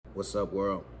What's up,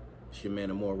 world? It's your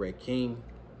man, Amore King,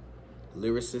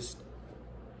 lyricist,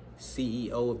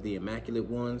 CEO of the Immaculate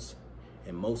Ones,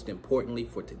 and most importantly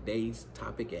for today's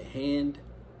topic at hand,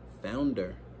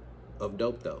 founder of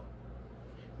Dope Though.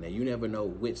 Now, you never know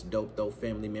which Dope Though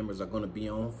family members are going to be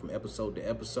on from episode to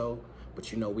episode, but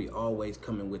you know we always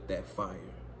coming with that fire.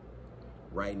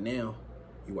 Right now,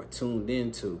 you are tuned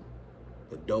into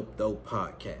the Dope Though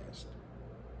podcast.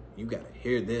 You got to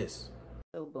hear this.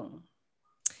 So boom.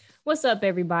 What's up,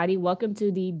 everybody? Welcome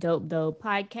to the Dope Though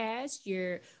podcast,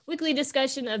 your weekly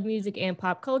discussion of music and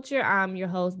pop culture. I'm your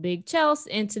host, Big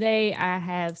Chelsea, and today I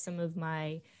have some of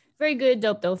my very good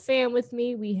Dope Though fam with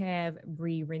me. We have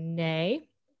Bree Renee,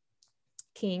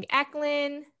 King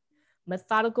Ackland,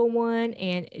 Methodical One,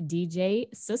 and DJ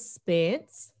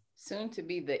Suspense. Soon to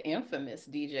be the infamous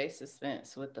DJ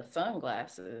Suspense with the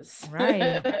sunglasses.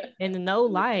 Right. And the no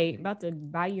light. About to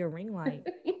buy your ring light.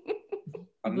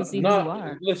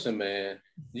 Listen, man.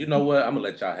 You know what? I'm gonna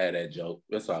let y'all have that joke.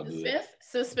 That's all good.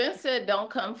 Suspense said, "Don't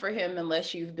come for him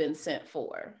unless you've been sent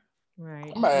for."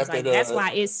 Right. That's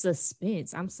why it's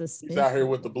suspense. I'm suspense. He's out here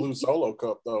with the blue solo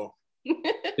cup, though.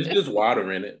 It's just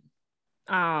water in it.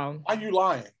 Oh. Why you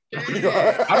lying?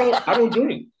 I don't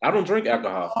drink. I don't drink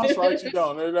alcohol. That's right, you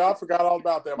don't. I forgot all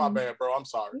about that. My bad, bro. I'm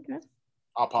sorry. Okay.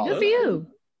 I apologize.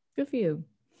 Good for you.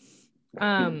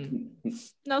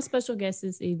 No special guests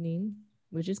this evening,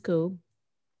 which is cool.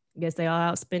 Guess they all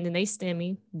out spending their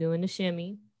stimmy, doing the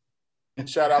shimmy.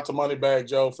 Shout out to Moneybag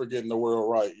Joe for getting the world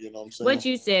right. You know what I'm saying? What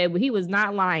you said, he was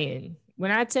not lying.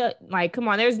 When I tell, come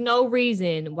on, there's no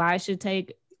reason why it should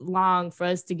take long for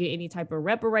us to get any type of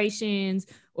reparations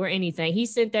or anything. He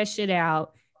sent that shit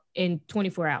out in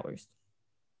 24 hours.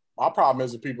 My problem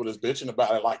is the people that's bitching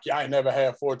about it. Like, I ain't never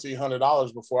had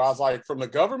 $1,400 before. I was like, from the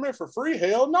government for free?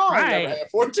 Hell no, I ain't never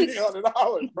had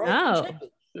 $1,400, bro. No.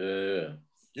 Yeah.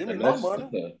 Give me my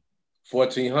money.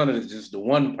 1,400 is just the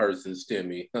one person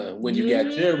stimmy. When you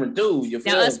got children too, you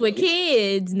now us with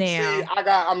kids now. See,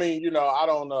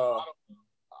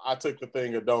 I took the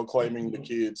thing of don't claiming the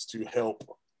kids to help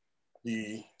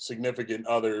the significant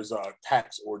other's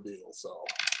tax ordeal. So,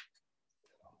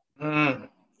 I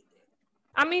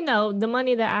mean, no, the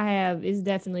money that I have is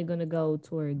definitely going to go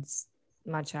towards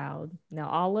my child. Now,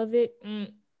 all of it.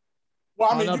 Well,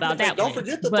 I mean, don't know about that. Don't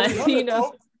forget the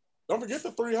 300. Don't forget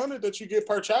the 300 that you get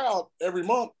per child every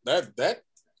month. That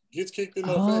gets kicked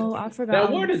into effect. Oh, I forgot.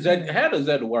 Now, how does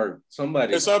that work?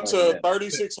 It's up to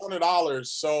 $3,600.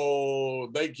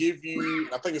 So they give you,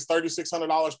 I think it's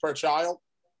 $3,600 per child.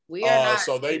 We are not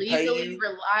so they legally pay you.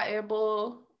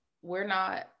 reliable. We're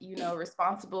not,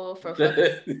 responsible for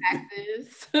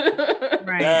taxes.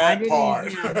 Right. That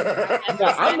part.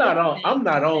 I'm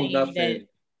not on nothing.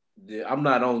 I'm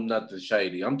not on nothing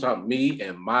shady. I'm talking me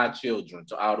and my children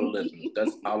to all the listeners.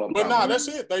 That's all I'm talking about. That's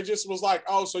it. They just was like,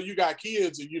 oh, so you got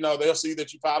kids, and they'll see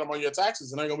that you filed them on your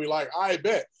taxes, and they're gonna be like, I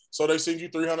bet. So they send you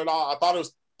 $300. I thought it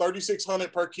was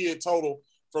 $3,600 per kid total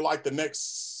for like the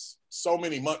next so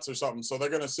many months or something. So they're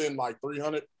gonna send like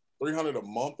 $300 a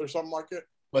month or something like that.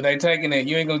 But they taking it.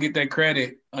 You ain't gonna get that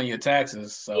credit on your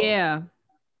taxes. So yeah.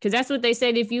 Because that's what they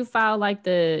said. If you file like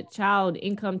the child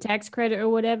income tax credit or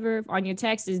whatever on your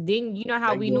taxes, then you know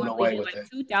how we normally do like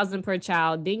 $2,000 per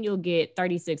child. Then you'll get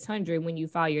 $3,600 when you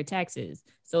file your taxes.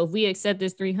 So if we accept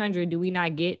this $300, do we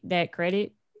not get that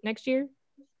credit next year?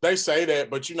 They say that,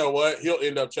 but you know what? He'll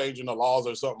end up changing the laws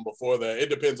or something before that.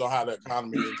 It depends on how the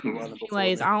economy is running.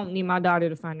 Anyways, I don't need my daughter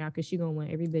to find out because she's gonna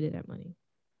want every bit of that money.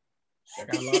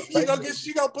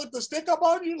 She gonna put the stick up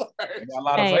on you.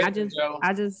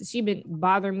 She been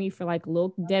bothering me for like a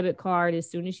little debit card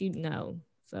as soon as she know.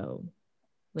 So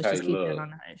let's just keep that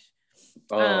on the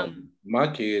hush. My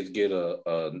kids get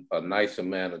a nice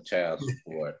amount of child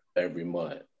support every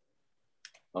month.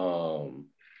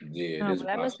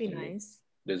 That must be nice.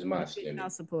 This is my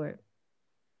child support.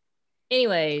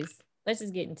 Anyways, let's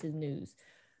just get into the news.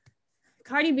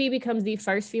 Cardi B becomes the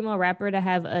first female rapper to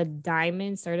have a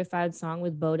diamond certified song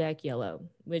with Bodak Yellow,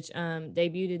 which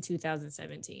debuted in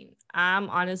 2017. I'm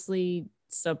honestly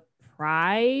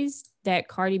surprised that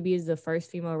Cardi B is the first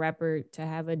female rapper to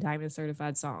have a diamond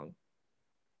certified song.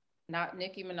 Not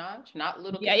Nicki Minaj, not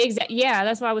Little. Yeah, exactly. Yeah,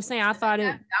 that's what I was saying. I thought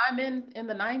it diamond in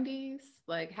the 90s.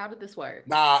 Like, how did this work?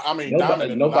 Nah, I mean,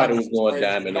 nobody was going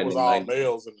diamond in the 90s. All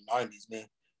males in the 90s, man.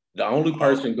 The only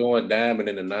person going diamond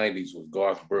in the 90s was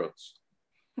Garth Brooks.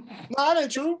 No, that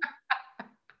ain't true.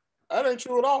 That ain't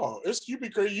true at all.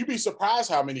 You be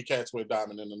surprised how many cats went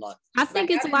diamond in the night. I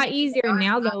think it's a lot easier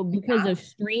now though because of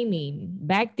streaming.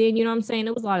 Back then, you know what I'm saying?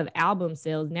 It was a lot of album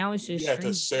sales. Now it's just you had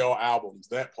to sell albums.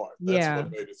 That part. That's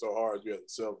what made it so hard. You had to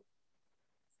sell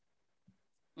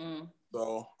them.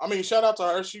 So, I mean, shout out to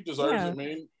her. She deserves it,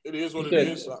 man. It is what it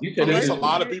is. There's a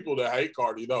lot of people that hate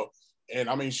Cardi, though. And,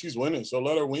 I mean, she's winning, so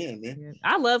let her win, man. Yeah.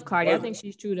 I love Cardi. I think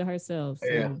she's true to herself. So.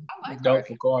 Yeah, I like dope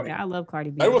for Cardi. Yeah, I love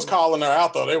Cardi B. They was calling her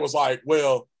out, though. They was like,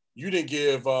 well, you didn't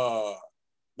give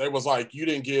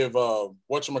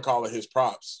whatchamacallit his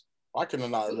props. I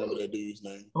cannot remember that dude's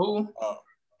name. Who?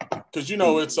 Because, you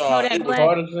know, it's Kodak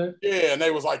Black. yeah, and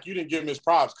they was like, you didn't give him his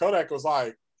props. Kodak was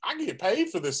like, I get paid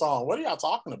for this song. What are y'all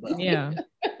talking about? Yeah.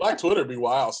 Like Twitter be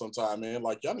wild sometimes, man.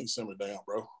 Like, y'all need to simmer down,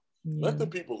 bro. Yeah. Let the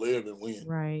people live and win.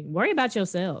 Right. Worry about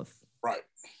yourself. Right.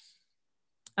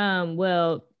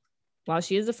 Well, while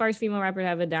she is the first female rapper to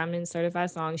have a diamond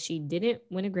certified song, she didn't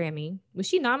win a Grammy. Was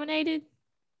she nominated?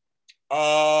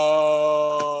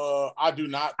 I do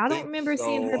not. I don't remember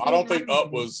seeing her. I don't think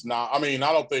Up was not. I mean,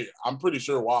 I'm pretty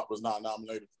sure WAP was not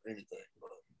nominated for anything. But.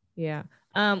 Yeah.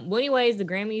 Well, anyways, the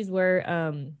Grammys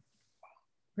were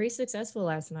pretty successful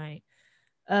last night.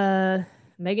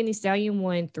 Megan Thee Stallion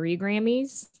won 3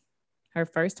 Grammys. Her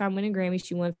first time winning Grammy.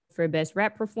 She won for Best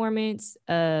Rap Performance.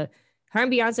 Her and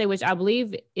Beyonce, which I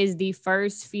believe is the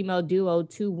first female duo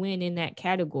to win in that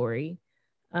category.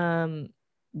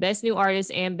 Best New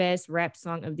Artist and Best Rap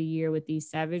Song of the Year with the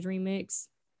Savage remix.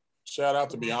 Shout out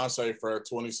to Beyonce for her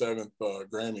 27th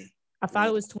Grammy. I thought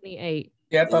it was 28.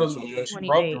 Yeah, I thought it was. She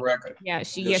broke the record. Yeah,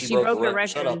 she broke the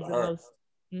record. Shout out to her.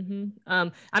 I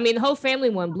mean, the whole family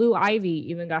won. Blue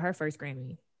Ivy even got her first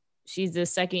Grammy. She's the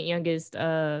second youngest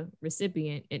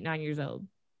recipient at 9 years old.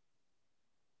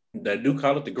 They do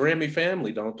call it the Grammy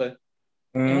family, don't they?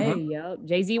 Hey, yep.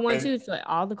 Jay-Z won too. So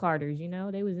all the Carters,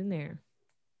 they was in there.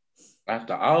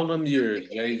 After all them years,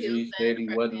 Jay-Z said he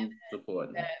wasn't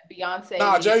supporting. Beyonce.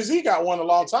 Nah, Jay-Z got one a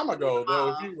long time ago, though.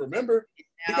 If you remember,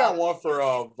 he got one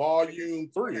for Volume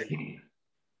 3.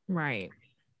 Right.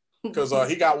 Because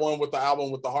he got one with the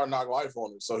album with the Hard Knock Life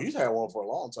on it. So he's had one for a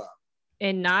long time.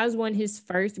 And Nas won his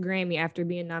first Grammy after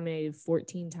being nominated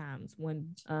 14 times. Shout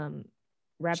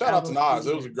out to Nas.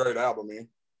 It was a great album, man.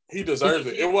 He deserves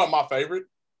it. It wasn't my favorite,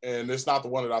 and it's not the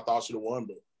one that I thought should have won,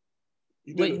 but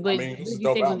he did. But I mean, it's a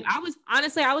dope album.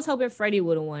 I was hoping Freddie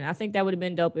would have won. I think that would have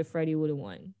been dope if Freddie would have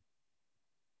won.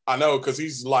 I know, because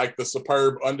he's like the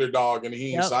superb underdog, and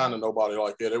he ain't signing nobody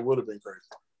like that. It would have been crazy.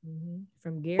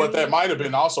 From Gary. But that might have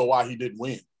been also why he didn't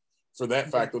win, for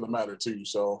that fact of the matter too.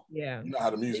 So yeah, you know how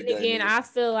the music game. Again, I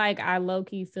feel like I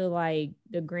low-key feel like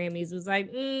the Grammys was like,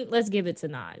 let's give it to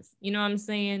Nas. You know what I'm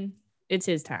saying? It's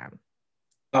his time.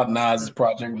 Thought Nas's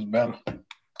project was better.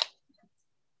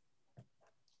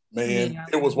 Man,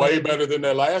 it was way better than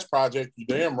their last project. You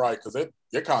damn right, because that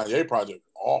Kanye project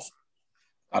was awful.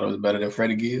 Thought it was better than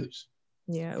Freddie Gibbs.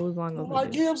 Yeah, it was long over.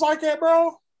 Like Gibbs like that,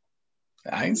 bro?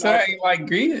 I ain't saying like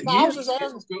Gibbs. No, I was just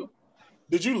asking.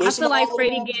 Did you listen? I feel like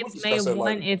Freddie Gibbs may have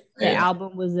won if the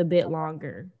album was a bit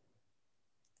longer.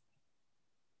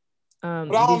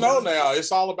 But I don't know now.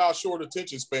 It's all about short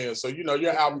attention span. So,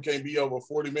 your album can't be over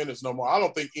 40 minutes no more. I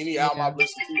don't think any album I've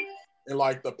listened to in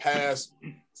like the past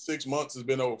 6 months has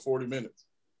been over 40 minutes.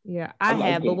 Yeah, I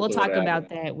have, but we'll talk about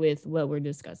that with what we're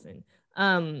discussing.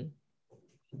 Did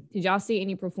y'all see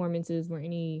any performances where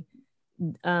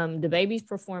the baby's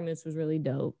performance was really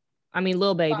dope? I mean,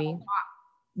 Lil Baby.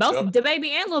 Both the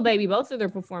baby and Lil Baby, both of their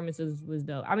performances was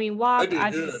dope. I mean,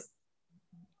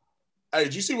 Hey,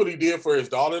 did you see what he did for his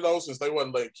daughter though? Since they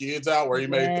wasn't letting kids out, where he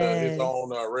made his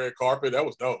own red carpet, that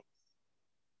was dope.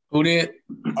 Who did?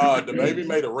 The baby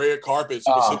made a red carpet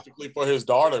specifically for his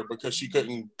daughter because she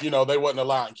couldn't, they wasn't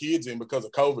allowing kids in because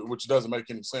of COVID, which doesn't make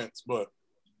any sense. But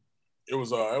it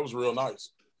was real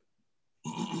nice.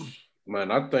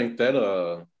 Man, I think that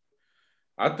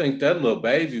Lil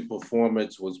Baby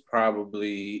performance was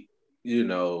probably,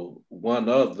 one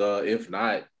of the, if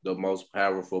not the most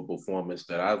powerful performance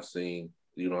that I've seen,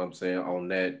 on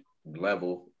that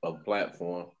level of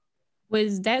platform.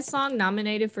 Was that song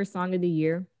nominated for Song of the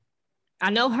Year? I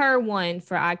know her won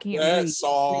for I Can't Breathe. That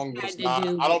song was not,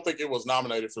 I don't think it was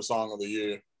nominated for Song of the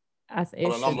Year.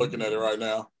 I'm looking at it right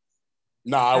now.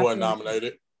 No, I wasn't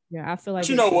nominated. Yeah, I feel like. But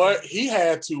you know what? He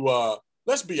had to,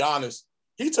 let's be honest,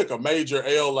 he took a major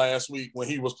L last week when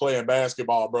he was playing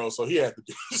basketball, bro. So he had to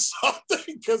do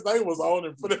something because they was on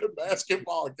him for that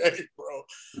basketball game, bro.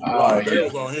 They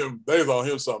was on him. They was on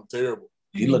him something terrible.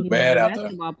 He looked bad out there.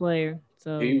 Basketball player.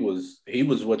 So he was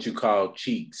what you call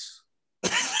cheeks.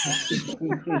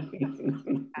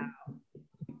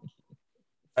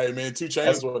 Hey man, 2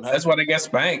 Chainz wasn't happy. That's why they got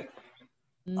spanked.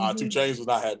 2 Chainz was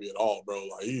not happy at all, bro.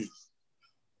 Like he's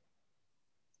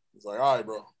like, all right,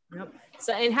 bro. Yep.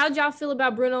 So, and how'd y'all feel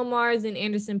about Bruno Mars and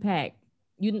Anderson .Paak?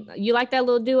 You like that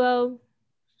little duo?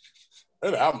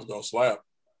 That album's gonna slap.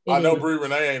 I know Brie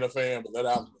Renee ain't a fan, but that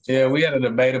album. Yeah, we had a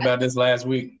debate about this last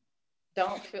week.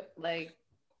 Don't feel like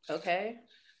okay.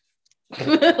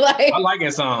 I like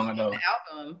that song though.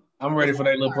 Album. I'm ready for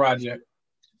that little project.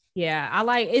 Yeah, I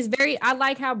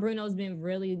like how Bruno's been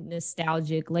really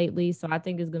nostalgic lately, so I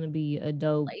think it's gonna be a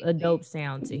dope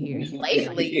sound to hear.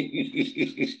 Lately.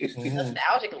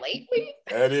 Nostalgic lately?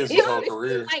 That is his whole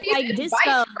career. Like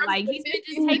disco, like he's been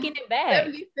just taking it back.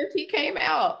 70s since he came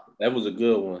out. That was a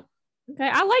good one. Okay,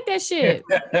 I like that shit.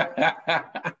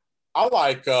 I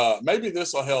like maybe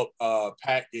this will help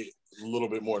Pat get a little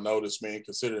bit more notice, man,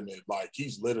 considering that like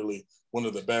he's literally one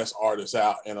of the best artists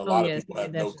out, and a lot of people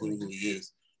have no clue who he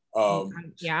is.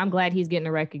 I'm glad he's getting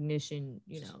the recognition,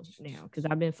 now, because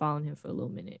I've been following him for a little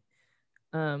minute.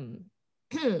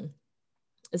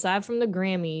 Aside from the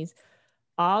Grammys,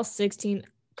 all 16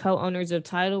 co-owners of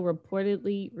Tidal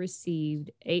reportedly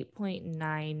received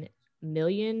 $8.9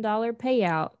 million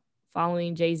payout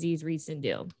following Jay-Z's recent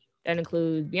deal. That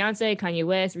includes Beyonce, Kanye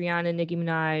West, Rihanna, Nicki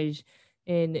Minaj,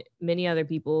 and many other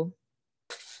people.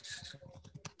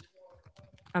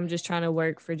 I'm just trying to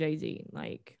work for Jay-Z,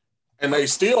 like. And they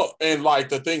still, and like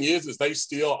the thing is they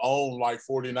still own like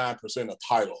 49% of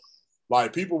Tidal.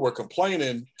 Like people were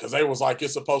complaining because they was like,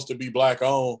 it's supposed to be black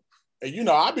owned. And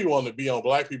I'd be wanting to be on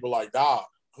black people like, dog,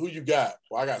 who you got?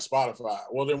 Well, I got Spotify.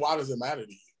 Well, then why does it matter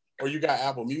to you? Or you got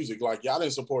Apple Music. Like y'all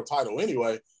didn't support Tidal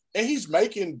anyway. And he's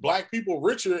making black people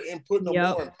richer and putting them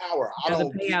more in power. I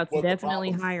don't the payouts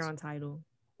definitely higher on Tidal.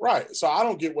 Right. So I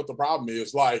don't get what the problem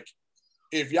is. Like,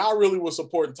 if y'all really were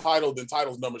supporting Tidal, then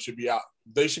Tidal's number should be out.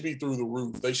 They should be through the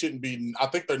roof. They shouldn't be. I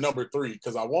think they're number 3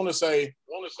 because I want to say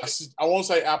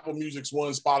Apple Music's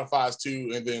 1, Spotify's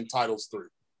 2, and then Tidal's 3.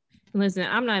 Listen,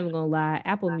 I'm not even gonna lie.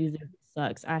 Apple Music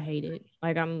sucks. I hate it.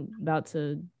 Like I'm about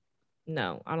to.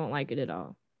 No, I don't like it at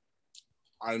all.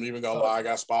 I ain't even gonna lie. I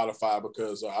got Spotify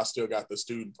because I still got the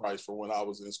student price for when I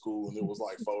was in school, and it was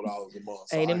like $4 a month.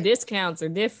 So hey, them discounts are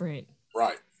different.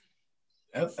 Right.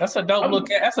 That's a dope look.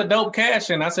 That's a dope cash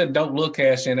in. I said dope look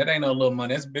cash in. That ain't no little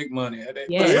money. That's big money.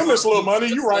 Yeah, for them, it's little money.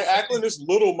 You're right, Ackland. It's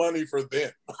little money for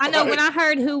them. I know. When I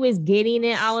heard who was getting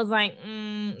it, I was like,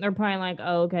 they're probably like,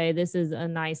 oh, okay, this is a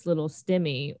nice little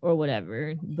stimmy or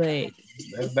whatever. But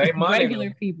that's big money.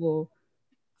 Regular people,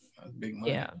 that's big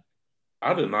money. Yeah.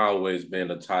 I done always been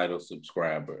a Tidal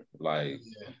subscriber. Like,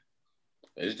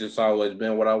 it's just always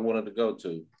been what I wanted to go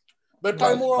to. They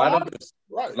pay more on artists.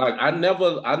 Right. Like I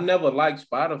never liked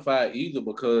Spotify either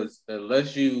because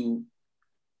unless you,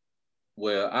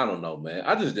 well, I don't know, man.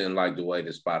 I just didn't like the way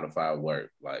that Spotify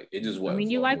worked. Like it just wasn't. I mean,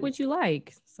 you like what you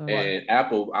like. So. And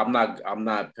Apple, I'm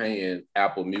not paying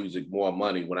Apple Music more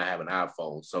money when I have an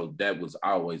iPhone. So that was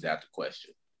always out the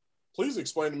question. Please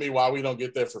explain to me why we don't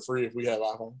get that for free if we have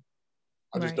iPhone.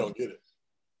 I just don't get it.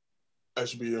 That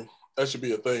should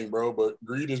be a thing, bro. But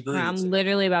greed is greed. I'm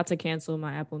literally about to cancel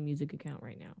my Apple Music account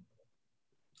right now.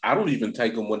 I don't even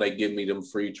take them when they give me them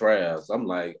free trials. I'm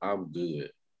like, I'm good.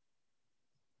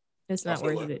 It's not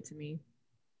worth it to me.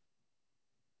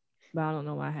 But I don't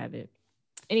know why I have it.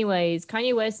 Anyways,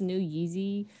 Kanye West's new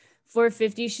Yeezy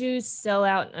 450 shoes sell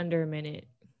out in under a minute.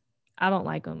 I don't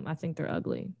like them. I think they're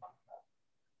ugly.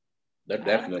 They're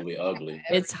definitely ugly.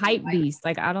 It's hype beast.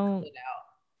 Like I don't.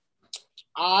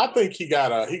 I think he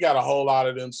got a whole lot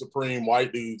of them Supreme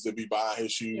white dudes that be buying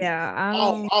his shoes. Yeah, I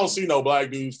don't see no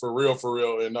black dudes for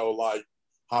real, and no like,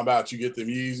 how about you get them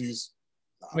Yeezys?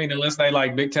 I mean, unless they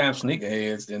like big time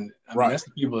sneakerheads, then that's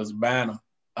the people that's buying them.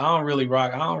 I don't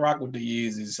rock with the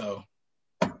Yeezys, so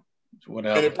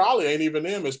whatever. And it probably ain't even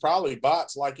them. It's probably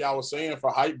bots, like y'all was saying, for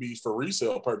hype beast for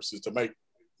resale purposes to make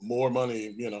more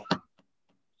money.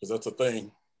 Because that's a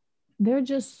thing. They're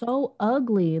just so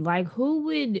ugly. Like who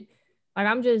would? Like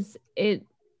I'm just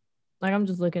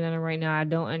looking at him right now. I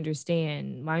don't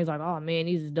understand. Mine's like, oh man,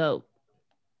 these is dope.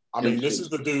 I mean, this is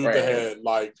the dude that had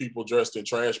like people dressed in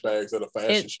trash bags at a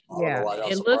fashion show. Yeah,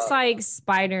 it looks like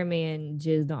Spider-Man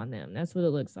jizzed on them. That's what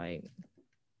it looks like.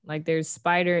 Like there's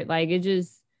spider, like it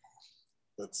just.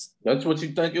 That's what you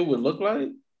think it would look like.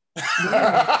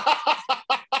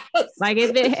 Like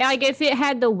if it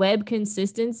had the web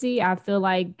consistency, I feel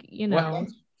like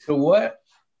So what?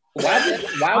 Why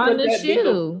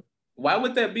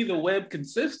would that be the web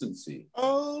consistency?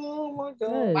 Oh my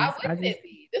God. Why wouldn't it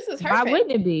be? This is her. Why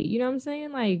wouldn't it be? You know what I'm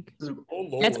saying? Like that's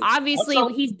Lord. obviously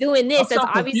he's doing this. That's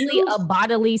obviously a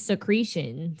bodily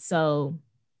secretion. So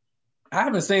I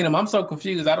haven't seen him. I'm so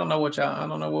confused. I don't know what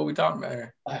we're talking about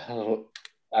here.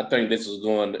 I think this is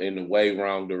going in the way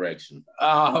wrong direction.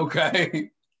 Oh, okay.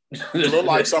 It looked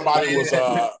like somebody was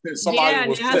now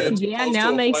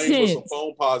it makes sense. some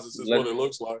phone posits is what it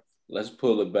looks like. Let's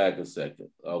pull it back a second.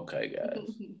 Okay, guys.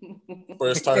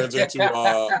 First turns into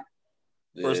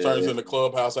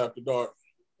Clubhouse After Dark.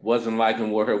 Wasn't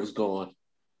liking where it was going.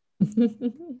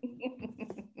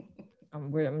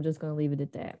 I'm just gonna leave it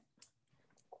at that.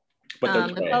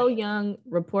 But Nicole Young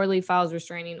reportedly files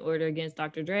restraining order against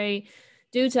Dr. Dre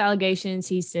due to allegations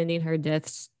he's sending her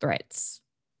death threats.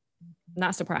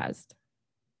 Not surprised.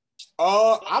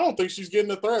 I don't think she's getting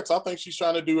the threats. I think she's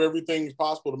trying to do everything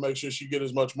possible to make sure she get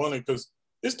as much money, because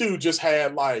this dude just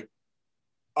had like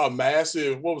a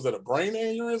massive, what was it, a brain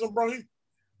aneurysm, bro?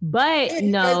 But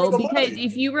no, because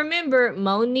if you remember,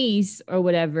 Moniece or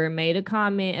whatever made a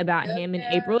comment about him and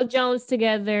April Jones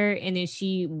together, and then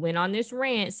she went on this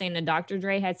rant saying that Dr.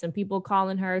 Dre had some people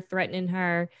calling her, threatening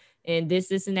her, and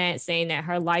this and that, saying that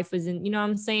her life was in, you know what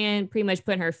I'm saying, pretty much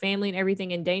putting her family and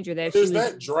everything in danger, that she was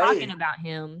talking about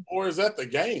him. Or is that the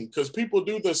game? Because people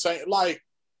do the same. Like,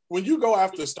 when you go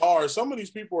after stars, some of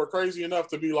these people are crazy enough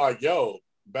to be like, yo,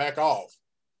 back off.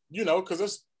 You know, because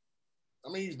it's, I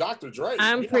mean, he's Dr. Dre.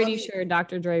 I'm pretty sure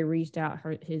Dr. Dre reached out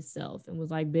himself and was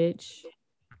like, bitch,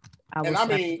 I will slap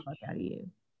the fuck out of you.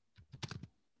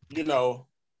 You know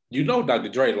Dr.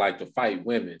 Dre like to fight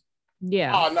women.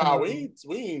 Yeah. Oh, no, we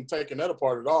ain't taking that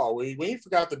apart at all. We ain't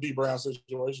forgot the D Brown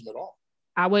situation at all.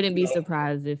 I wouldn't be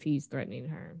surprised if he's threatening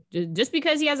her. Just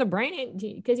because he has a brain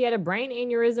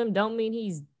aneurysm don't mean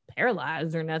he's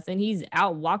paralyzed or nothing. He's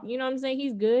out walking, you know what I'm saying?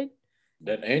 He's good.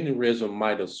 That aneurysm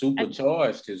might have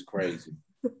supercharged his crazy.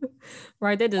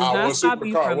 Right, that does not stop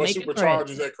you from making what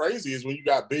supercharges that crazy is when you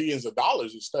got billions of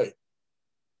dollars at stake.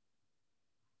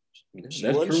 That's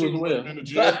true as well.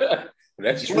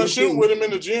 That's true. She shooting with him in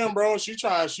the gym, bro. And she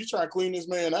trying to clean this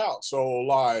man out. So,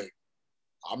 like,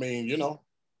 I mean, you know,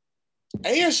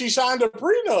 and she signed a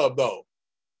prenup though.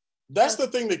 That's the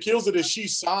thing that kills it, is she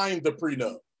signed the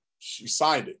prenup. She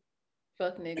signed it.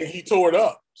 Fuck nigga. And he tore it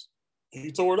up.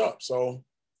 So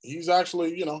he's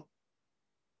actually, you know,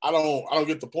 I don't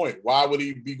get the point. Why would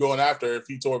he be going after her if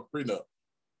he tore a prenup?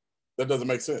 That doesn't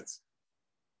make sense.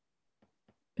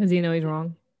 Because you know he's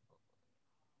wrong.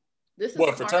 This is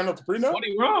what, for turning up the prenup? What are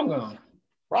you wrong on?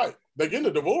 Right. They're getting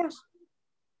a divorce.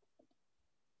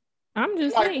 I'm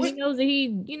just saying, he knows that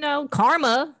he, you know,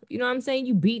 karma. You know what I'm saying?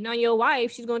 You beating on your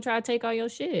wife, she's gonna try to take all your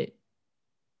shit.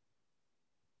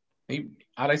 They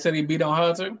said he beat on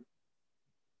her too?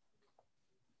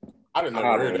 I didn't know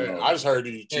that. I just heard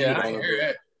he cheated on her. I hear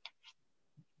that.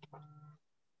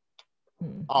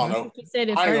 I don't know. He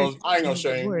said I ain't gonna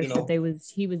shame, you know.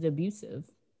 That he was abusive,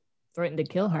 threatened to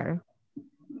kill her.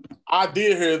 I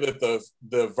did hear that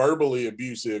the verbally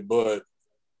abusive, but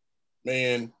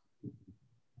man,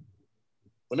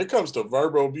 when it comes to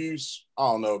verbal abuse,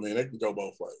 I don't know, man. It can go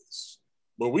both ways.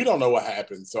 But we don't know what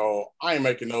happened, so I ain't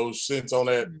making no sense on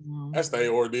that. Mm-hmm. That's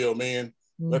their ordeal, man.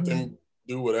 Mm-hmm. Let them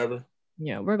do whatever.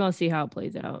 Yeah, we're gonna see how it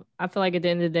plays out. I feel like at the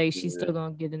end of the day, she's still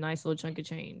gonna get a nice little chunk of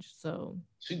change. So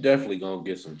she definitely gonna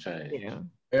get some change. Yeah.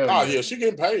 Oh yeah, she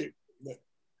getting paid.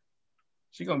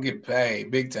 She gonna get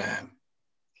paid big time.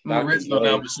 Them original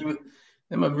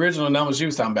numbers she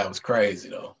was talking about was crazy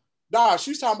though. Nah,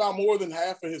 she's talking about more than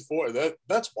half of his fortune.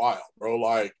 That's wild, bro.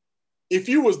 Like, if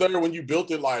you was there when you built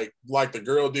it, like the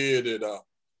girl did at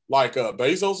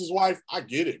Bezos' wife, I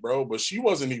get it, bro. But she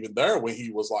wasn't even there when he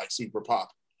was like super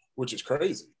popular, which is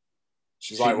crazy.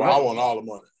 She's like, well, I want all the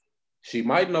money. She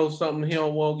might know something he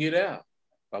don't want to get out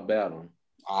about him.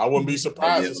 I wouldn't be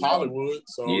surprised. It's Hollywood,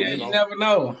 so you never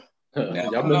know.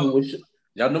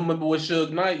 Y'all remember what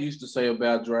Suge Knight used to say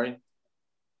about Dre?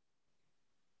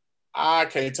 I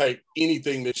can't take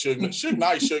anything that Suge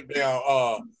Knight shook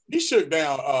down. He shook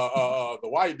down the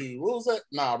white dude. What was that?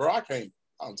 Nah, bro, I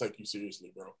don't take you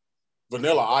seriously, bro.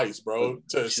 Vanilla Ice, bro,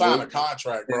 to sign a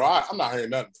contract, bro. I'm not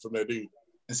hearing nothing from that dude.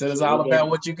 It said it's all about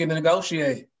what you can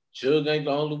negotiate. Suge ain't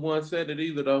the only one said it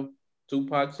either, though.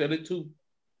 Tupac said it too.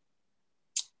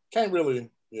 Can't really,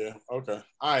 yeah, okay.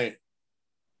 I ain't.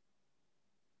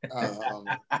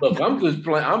 Look, I'm just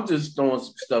playing. I'm just throwing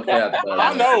some stuff out there.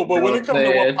 I know, but when it comes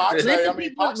to what Pac say,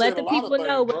 let the people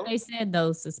know what they said.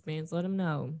 Those Suspense, let them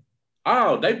know.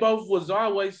 Oh, they both was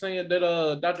always saying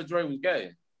that Dr. Dre was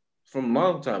gay from a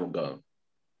long time ago.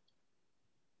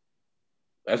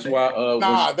 That's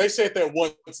why. They said that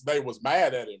once they was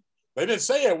mad at him. They didn't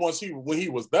say it when he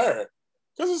was there.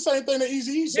 Because it's the same thing that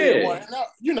Eazy-E said. Yeah.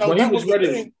 You know, when he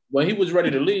was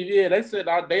ready to leave, yeah, they said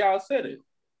they all said it.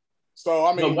 So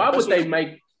I mean, but why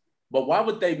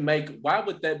would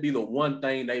that be the one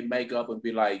thing they make up and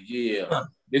be like, yeah,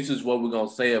 this is what we're gonna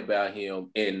say about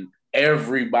him, and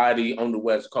everybody on the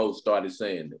West Coast started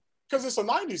saying it? Because it's a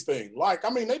 90s thing. Like, I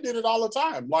mean, they did it all the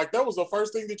time. Like, that was the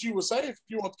first thing that you would say if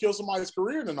you want to kill somebody's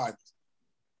career in the 90s.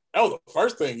 That was the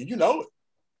first thing. You know it.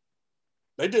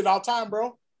 They did it all the time,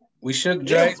 bro. We shook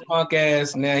Drake's punk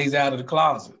ass. Now he's out of the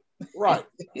closet. Right.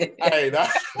 Hey,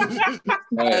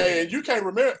 hey, you can't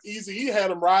remember. Easy, he had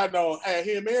him riding on. Had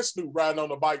him and Snoop riding on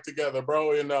the bike together,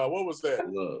 bro. And what was that?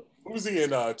 Who was he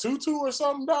in? Tutu or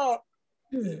something, dog?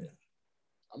 Yeah.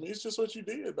 I mean, it's just what you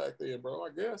did back then, bro. I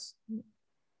guess.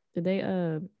 Did they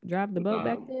drive the boat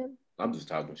back then? I'm just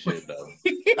talking shit though.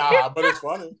 Nah, but it's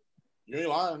funny. You ain't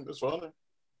lying. It's funny.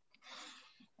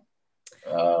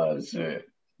 Oh shit.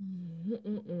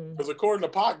 Because according to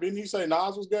Pac, didn't he say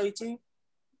Nas was gay too?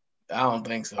 I don't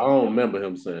think so. I don't remember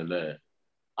him saying that.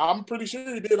 I'm pretty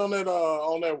sure he did on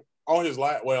on his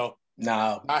last. Well,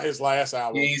 no, not his last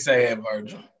album. He didn't say that,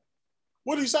 Virgil.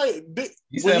 What did he say?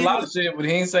 He said a lot of shit, but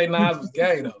he didn't say Nas was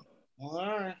gay though. All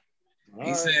right.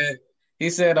 He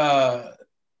said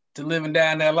to live and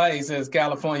die in LA, he says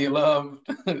California Love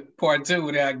Part 2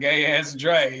 without gay ass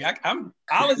Dre.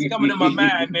 All is coming in my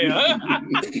mind now.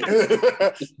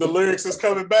 The lyrics is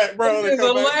coming back, bro. It's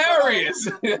hilarious.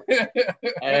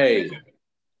 Hey,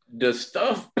 the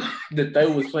stuff that they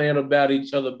were saying about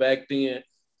each other back then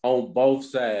on both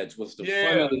sides was the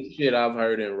funniest shit I've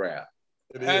heard in rap.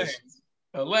 It is.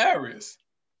 Hilarious.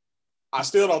 I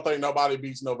still don't think nobody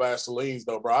beats no Vaseline's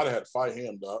though, bro. I'd have had to fight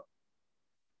him, dog.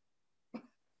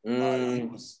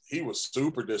 He was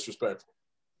super disrespectful.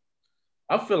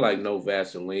 I feel like No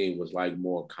Vaseline was like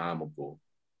more comical.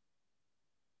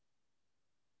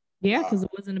 Yeah, because it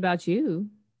wasn't about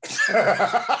you.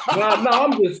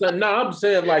 I'm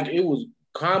saying like it was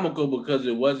comical because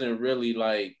it wasn't really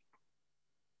like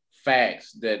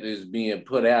facts that is being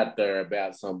put out there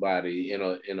about somebody in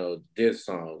a diss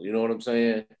song. You know what I'm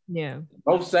saying? Yeah.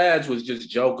 Both sides was just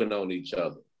joking on each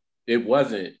other. It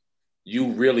wasn't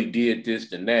you really did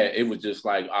this and that. It was just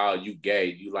like, oh, you gay,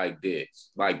 you like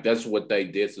this. Like that's what they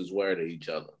disses were to each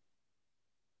other.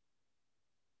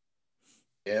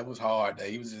 Yeah, it was hard.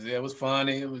 It was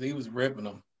funny. He was ripping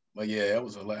them. But yeah, it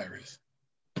was hilarious.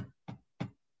 I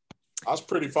was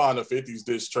pretty fond of 50's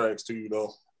diss tracks too,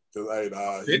 though. Cause hey,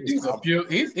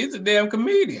 he's a damn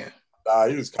comedian. Nah,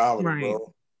 he was comedy,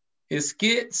 bro. His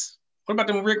skits. What about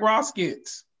them Rick Ross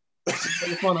skits?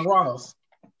 Fun of Ross.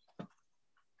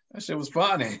 That shit was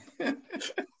funny.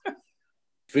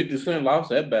 50 Cent lost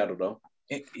that battle though.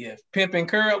 Yeah, Pimpin'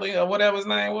 Curly or whatever his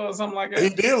name was, something like that. He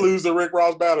did lose the Rick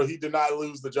Ross battle. He did not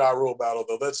lose the Ja Rule battle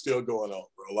though. That's still going on,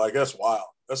 bro. Like that's wild.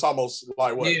 That's almost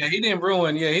like what? Yeah, he didn't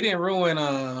ruin.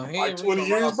 Like 20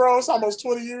 years, bro. It's almost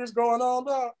 20 years going on,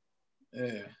 dog.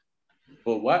 Yeah.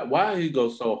 But why he go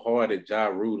so hard at Ja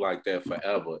Rule like that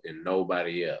forever and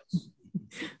nobody else?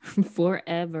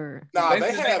 Forever. Nah,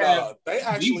 they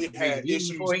actually had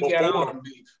issues before. Go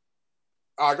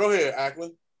ahead,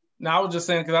 Ackland. No, I was just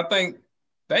saying because I think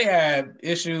they had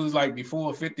issues like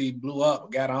before 50 blew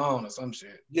up, got on or some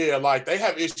shit. Yeah, like they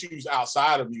have issues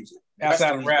outside of music.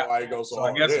 Outside of rap. Why it goes so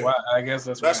I guess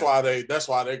that's why they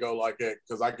go like that.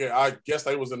 Because I guess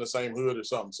they was in the same hood or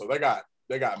something. So they got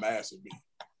massive beat.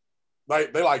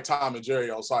 Like they like Tom and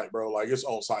Jerry on site, bro. Like it's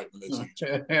on site when they see each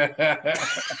other.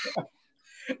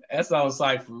 That's on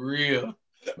site for real.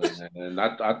 And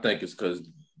I think it's because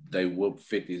they whooped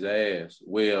 50's ass.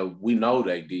 Well, we know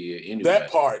they did anyway.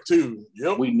 That part too.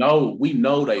 Yep. We know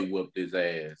they whooped his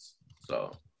ass.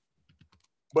 So.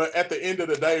 But at the end of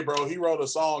the day, bro, he wrote a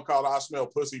song called "I Smell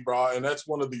Pussy," bro, and that's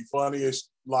one of the funniest.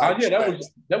 Like,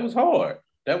 that was hard.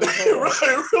 That was hard.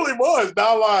 It really was.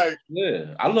 Not like.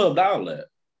 Yeah, I loved all that.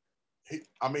 He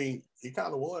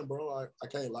kind of won, bro. I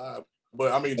can't lie.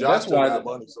 But I mean, Josh still got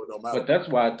money, so it don't matter. But that's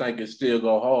why I think it still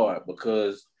go hard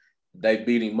because they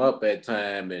beat him up at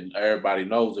time and everybody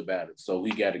knows about it. So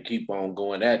he got to keep on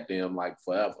going at them like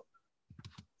forever.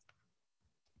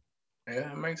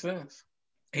 Yeah, it makes sense.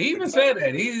 He even said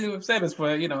that. He even said it's for,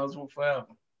 it's forever.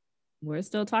 We're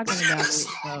still talking about it.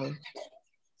 So.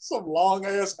 Some long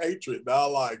ass hatred,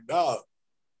 dog. Like, dog.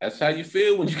 That's how you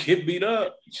feel when you get beat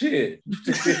up. Shit.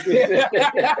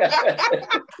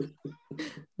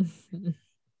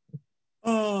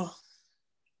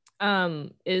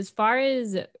 As far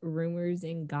as rumors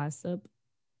and gossip,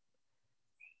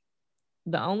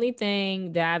 the only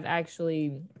thing that I've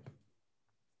actually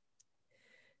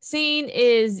seen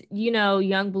is,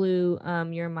 Young Blue,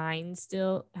 Your Mind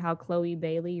Still, how Chloe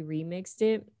Bailey remixed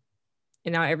it.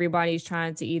 And now everybody's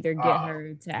trying to either get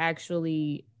her to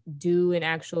actually do an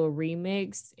actual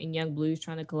remix, and Young Blue's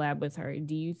trying to collab with her.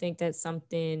 Do you think that's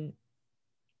something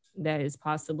that is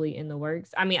possibly in the works?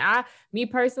 I mean, me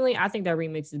personally, I think that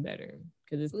remix is better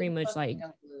because it's pretty much like,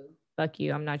 fuck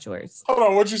you, I'm not yours. Hold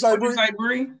on, what'd you say,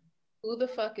 Bree? Who the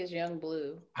fuck is Young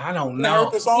Blue? I don't You heard know.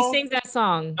 the He song? sings that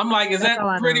song. I'm like, is That's that all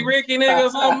I Pretty know. Ricky nigga or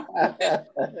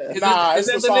something? Nah, Is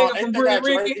it's the that the song. nigga from Ain't they Pretty got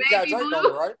Drake? Ricky? It got Baby Drake Blue? on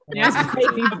it, right? That's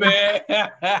Baby Blue.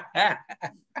 Man.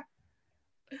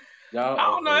 I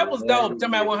don't know. That was dope. Talking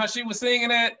about when she was singing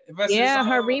that. Yeah,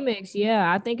 her remix.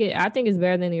 Yeah, I think it's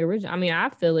better than the original. I mean, I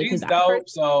feel it She's because I dope.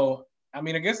 So I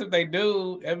mean, I guess if they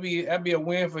do, that'd be a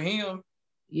win for him.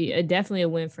 yeah, definitely a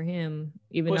win for him.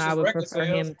 Even Push though I his would record prefer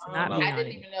sales. him to I not don't be know. I on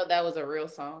didn't it. even know that was a real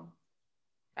song.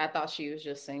 I thought she was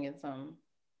just singing something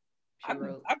she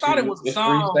wrote. I thought it was a It's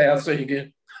song. freestyle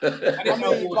singing. I I didn't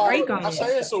know it mean, was like, Drake on I it.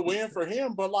 say it's a win for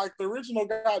him, but like the original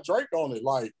got Drake on it.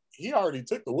 Like he already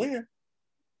took the win.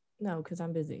 No, because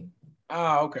I'm busy.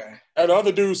 Oh, okay. That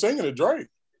other dude singing to Drake.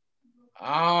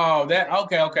 Oh, that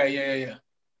okay, yeah.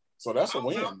 So that's a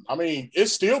win. I mean, it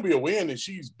still be a win, and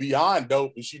she's beyond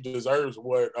dope, and she deserves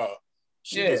what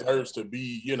she deserves to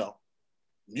be. You know,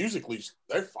 musically,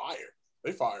 they're fired.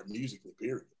 They fired musically.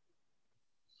 Period.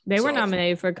 They were So-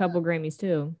 nominated for a couple Grammys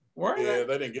too. Where? Yeah,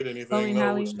 they didn't get anything. Rolling No,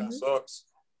 Holly, which kind of mhm. sucks.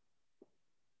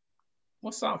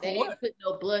 What song for They what? ain't put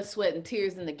no blood, sweat, and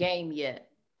tears in the game yet.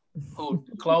 Who?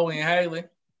 Chloe and Haley.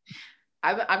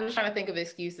 I'm just trying to think of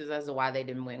excuses as to why they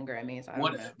didn't win Grammys. I don't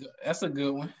What? know. That's a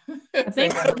good one. I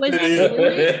think was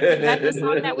that the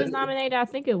song that was nominated? I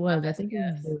think it was. I think it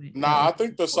was Do It. Nah, I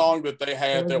think the song that they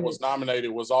had that was nominated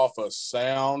was off a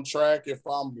soundtrack. If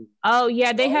I'm Oh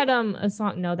yeah, they had a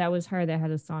song. No, that was her that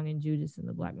had a song in Judas and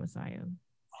the Black Messiah.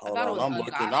 hold thought it on, was I'm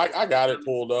looking. I got it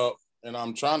pulled up, and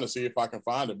I'm trying to see if I can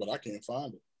find it, but I can't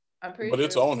find it. I'm pretty But sure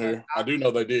it's it was on here. I do know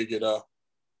they did get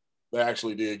they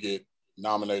actually did get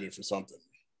nominated for something.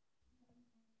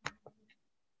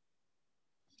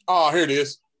 Oh, here it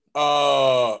is.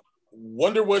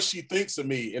 Wonder What She Thinks of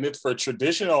Me, and it's for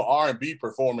traditional R&B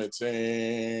performance.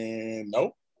 And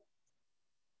nope.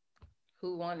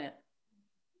 Who won it?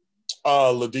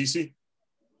 Ladisi.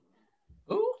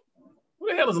 Who? Who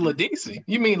the hell is Ladisi?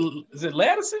 You mean is it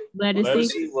Ladisi?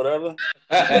 Ladisi, whatever.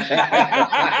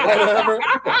 Whatever.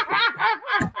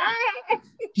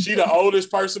 She the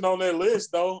oldest person on that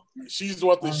list, though. She's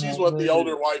what the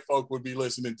older white folk would be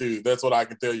listening to. That's what I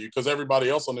can tell you, because everybody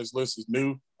else on this list is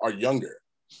new or younger.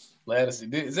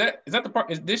 Ladisi. Is that the part?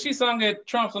 Did she sing at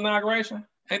Trump's inauguration?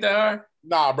 Ain't that her?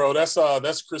 Nah, bro,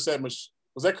 that's Chris Edmonds.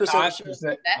 Was that Chris Edmonds? That's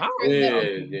That's oh, Chris yeah,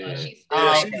 Evans. yeah. She's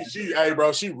Yeah, still- she hey,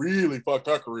 bro, she really fucked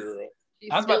her career up. she's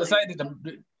I was about to still-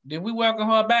 say, did we welcome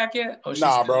her back yet? Or she's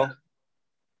Nah, still-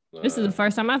 bro. This is the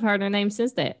first time I've heard her name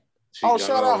since that. Oh,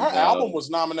 shout out. Her album was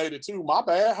nominated too. My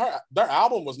bad. Their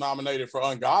album was nominated for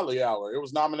Ungodly Hour. It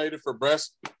was nominated for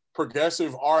Best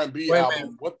Progressive R&B Wait a Album.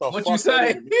 minute. What the What fuck? you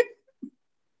say? that is?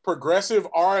 Progressive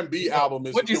R&B album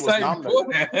is What you it was say nominated.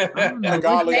 before that?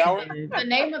 Ungodly Hour. The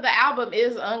name of the album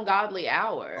is Ungodly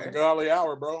Hour. Ungodly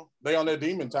Hour, bro. They on their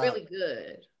demon time. Really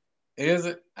good. Is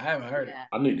it? I haven't heard it. Yeah.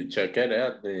 I need to check that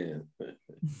out then.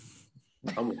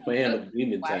 I'm a fan of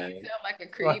Demon Why Time. you sound like a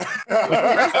creep?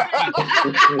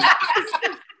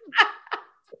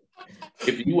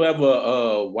 If you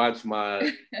ever watch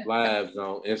my lives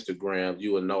on Instagram,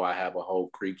 you will know I have a whole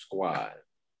creep squad.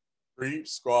 Creep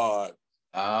Squad.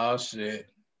 Oh shit.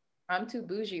 I'm too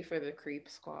bougie for the creep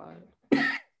squad.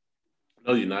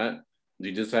 No, you're not.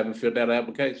 You just haven't filled out an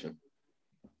application.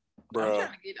 Bro.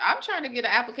 I'm trying to get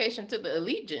an application to the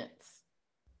Allegiance.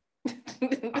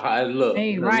 I look.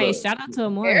 Hey, look, right. look. Shout out to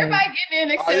Amore. Everybody getting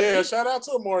in Oh except yeah, me. shout out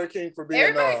to Amari King for being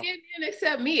Everybody getting in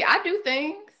except me. I do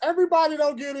things. everybody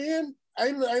don't get in.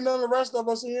 Ain't none of the rest of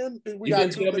us in. We You got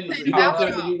didn't two tell me. niggas You in. didn't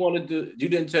tell me you wanted to. You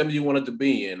didn't tell me you wanted to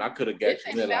be in. I could have got It's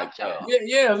you in like about that.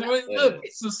 Yeah. Look,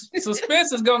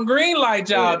 suspense is gonna green light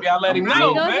y'all. If y'all let him Right,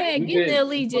 know, go man. ahead, You get the did.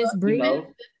 allegiance, You Bree. know,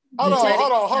 Hold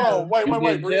on. Wait, You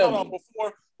didn't Bree, tell hold on. me.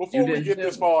 Before You we didn't get tell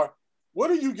this me. far, what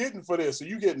are you getting for this? Are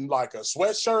you getting like a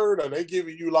sweatshirt? Or they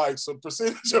giving you like some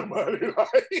percentage of money?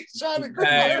 Like trying to grab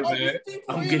Hey, all man. these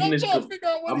people I'm in. getting this. trying to figure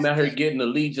out what I'm he's out here getting. getting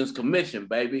Allegiance commission,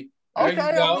 baby. There Okay,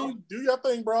 you go. I mean, do your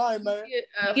thing, Brian, man. You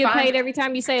get paid every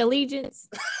time you say allegiance.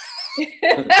 You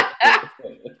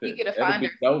get a That'd finder.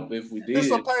 be dope if we did. It's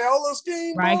a payola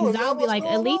scheme, Right, bro? because Is that I'll be what's like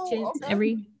going on? allegiance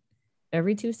Okay.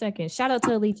 every 2 seconds. Shout out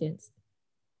to allegiance.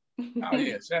 Oh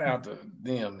yeah, shout out to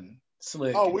them and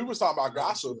Slick. Oh, we was talking about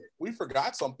gossip. We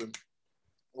forgot something.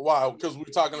 Wow, because we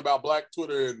were talking about Black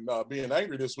Twitter and being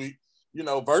angry this week. You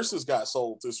know, Versus got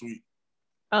sold this week.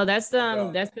 Oh, that's Yeah.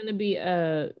 that's gonna be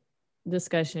a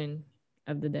discussion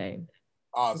of the day.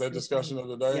 Is that discussion of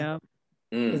the day? Yeah,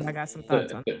 Mm. because I got some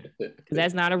thoughts on it. Because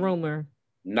that's not a rumor.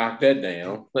 Knock that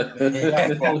down.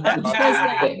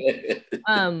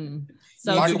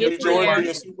 So Michael to B. get Jordan there,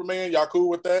 being Superman, y'all cool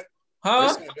with that?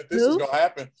 Huh? They said that this is Who? gonna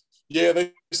happen. Yeah,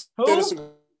 they said Who? it's gonna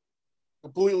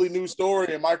completely new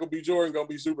story, and Michael B. Jordan gonna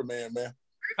be Superman, man.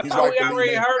 I thought we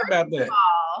already heard about that.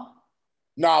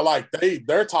 Nah, like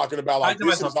they're talking about like I think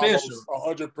this is it's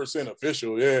almost 100%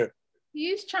 official. Yeah.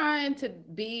 He's trying to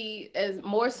be as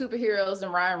more superheroes than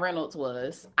Ryan Reynolds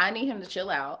was. I need him to chill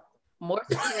out. More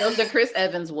superheroes than Chris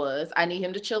Evans was. I need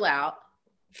him to chill out.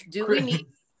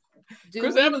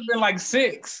 Chris Evans been like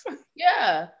 6.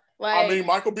 Yeah. Like, I mean,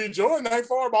 Michael B. Jordan ain't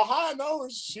far behind though.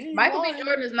 Michael B.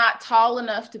 Jordan is not tall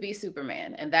enough to be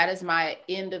Superman, and that is my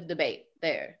end of debate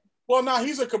there. Well, no,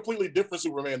 he's a completely different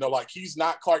Superman though. Like he's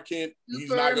not Clark Kent. He's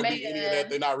not gonna be any of that.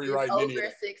 They're not rewriting any of that.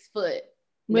 Over 6 foot.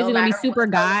 Was it gonna be Super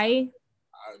Guy?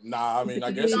 Nah, I mean,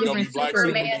 I guess he's gonna be Black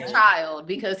Superman child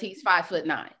because he's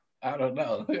 5'9". I don't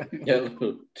know.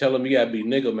 Tell him you gotta be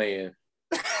nigga man.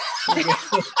 I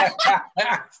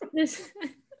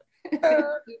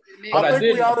think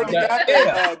we already got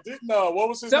that. What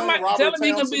was his name? Robert tell him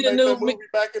he can be the new movie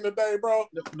back in the day, bro.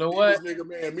 The what? Nigga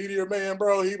man, Meteor Man,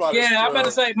 bro. He I'm about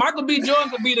to say Michael B. Jordan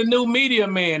could be the new Meteor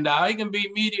Man, dog. He can be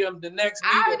Medium, the next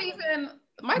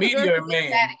Meteor Man.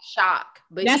 Static Shock.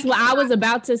 But that's what I was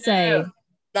about to say. Yeah.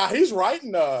 Now he's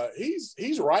writing.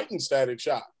 He's writing Static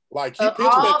Shock. Like he pitched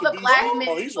all that the black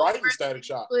men. He's writing Static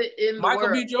Shock.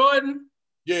 Michael B. Jordan.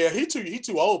 Yeah, he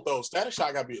too old though. Static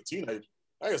Shock got to be a teenager.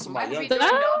 I got somebody young. Don't have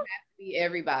to be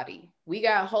everybody. We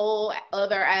got whole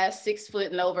other ass 6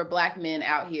 foot and over black men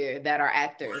out here that are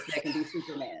actors that can be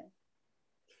Superman.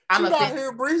 I'm not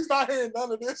here. Bree's not hearing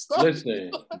none of this stuff.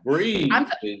 Listen, Bree.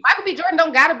 Michael B. Jordan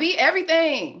don't gotta be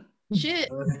everything. Shit.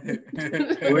 I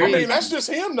mean, that's just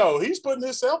him though. He's putting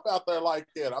himself out there like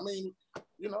that. I mean,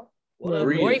 you know. Well,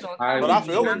 but I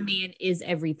feel him. Man is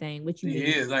everything. What you mean?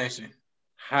 He is, ain't she?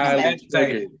 Highly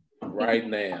educated right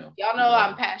now. Y'all know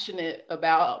I'm passionate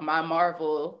about my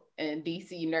Marvel and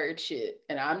DC nerd shit,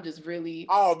 and I'm just really.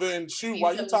 Oh, then shoot!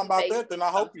 While you talking about that, then I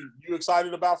hope you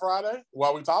excited about Friday.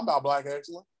 While we talking about Black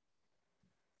Excellence,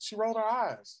 she rolled her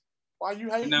eyes. Why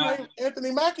you hate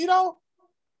Anthony Mackie though?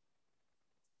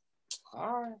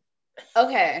 All right.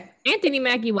 Okay. Anthony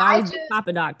Mackie will always be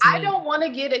Papa Doc to me. I don't want to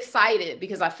get excited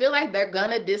because I feel like they're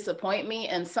gonna disappoint me,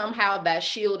 and somehow that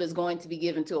shield is going to be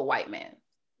given to a white man.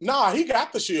 Nah, he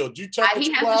got the shield. You check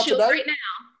he has the shield right now.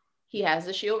 He has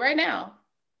the shield right now.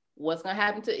 What's gonna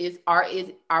happen to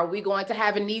are we going to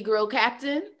have a Negro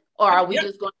captain? Or are we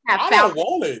just going to have Falcon? I don't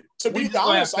want it. To be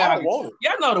honest, I don't want it.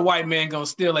 Y'all know the white man going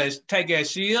to take that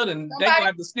shield and they going to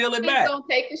have to steal it back. Going to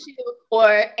take the shield.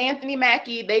 Or Anthony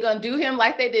Mackie, they going to do him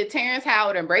like they did Terrence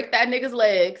Howard and break that nigga's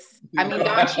legs. I mean,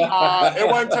 Don Cheadle. It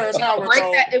wasn't Terrence Howard.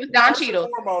 It was Don Cheadle.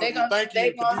 They're going to break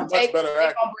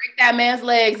that man's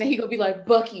legs and he going to be like,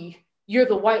 Bucky, you're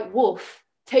the white wolf.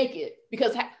 Take it.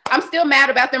 Because I'm still mad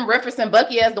about them referencing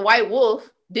Bucky as the white wolf.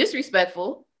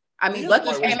 Disrespectful. I mean,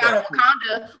 Bucky came out of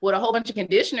Wakanda with a whole bunch of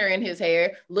conditioner in his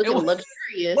hair, looking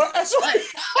luxurious.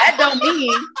 That don't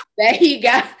mean that he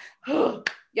got. Y'all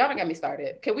don't get me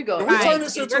started. Can we go? Can we turn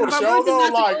this into a show though?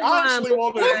 Like, I actually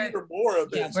want to hear more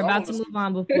of this. We're about to move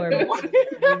on before. I want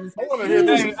to hear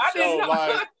this show.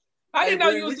 Like, I didn't know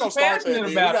you was passionate about it.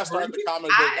 We got to start the comic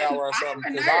book hour or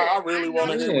something because I really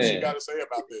want to hear what you got to say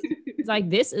about this. It's like,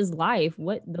 this is life.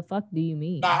 What the fuck do you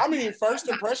mean? Nah, I mean, first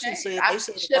impression said they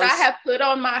said. Should I have put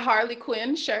on my Harley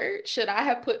Quinn shirt? Should I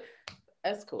have put?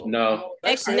 That's cool. No.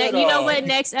 You know what?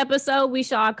 Next episode we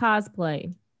should all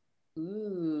cosplay.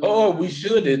 Ooh. Oh, we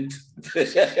shouldn't. Can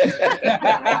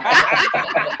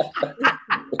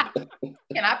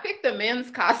I pick the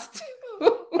men's costume?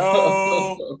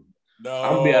 No.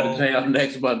 I'll be out of town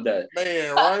next Monday.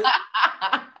 Man, right?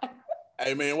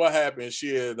 Hey, man, what happened?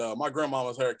 My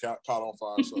grandmama's hair caught on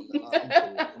fire. So I'm cool.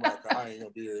 I ain't going to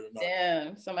be here tonight.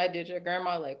 Damn, somebody did your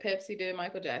grandma like Pepsi did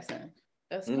Michael Jackson.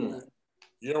 That's cool.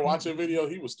 You ever watch a video?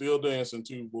 He was still dancing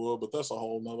too, boy, but that's a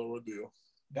whole nother ordeal.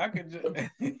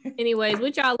 Anyways,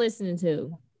 what y'all listening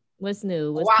to? What's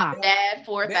new? What's Guap Dad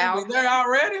 4000. There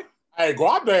already? Hey,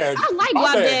 Guap Dad. I like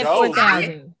Guap Dad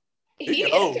 4000. He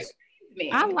goes.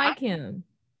 I like him.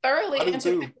 Thoroughly. I do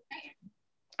too.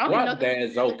 Guap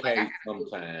Dad's okay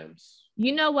sometimes.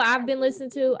 You know what I've been listening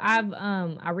to? I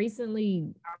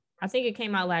think it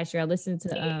came out last year. I've been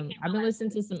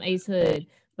listening to some Ace Hood,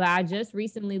 but I just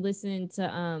recently listened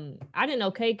to I didn't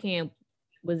know K Camp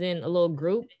was in a little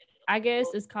group. I guess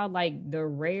it's called like the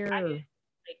Rare.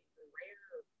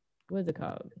 What's it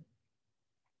called?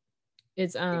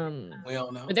 It's we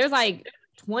don't know. But there's like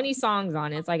 20 songs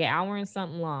on it. It's like an hour and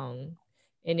something long.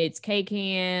 And it's K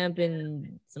Camp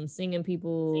and some singing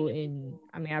people. And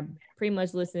I mean, I pretty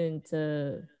much listen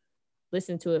to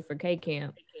it for K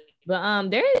Camp. But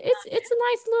it's a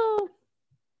nice little,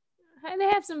 they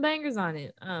have some bangers on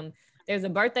it. There's a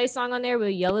birthday song on there with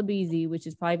Yella Beezy, which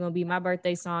is probably gonna be my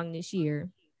birthday song this year.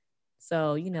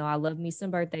 So, you know, I love me some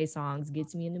birthday songs,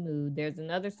 gets me in the mood. There's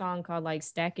another song called like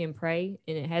Stack and Pray,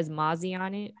 and it has Mozzie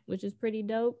on it, which is pretty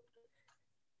dope.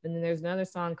 And then there's another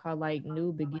song called like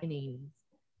New Beginnings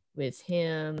with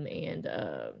him and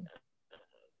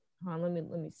hold on,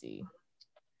 let me see.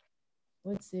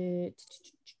 What's it?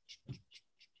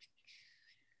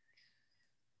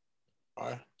 All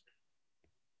right.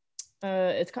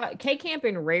 It's called K Camp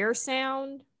and Rare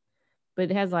Sound, but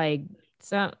it has like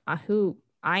some who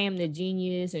I Am the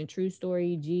Genius and True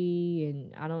Story G,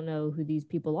 and I don't know who these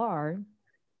people are,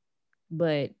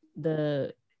 but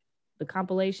the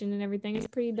compilation and everything is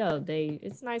pretty dope.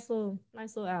 It's a nice little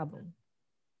album.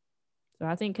 So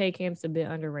I think K Camp's a bit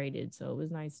underrated. So it was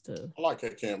nice to. I like K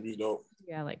Camp. He's dope.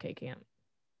 Yeah, I like K Camp.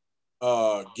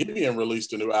 Giveon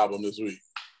released a new album this week.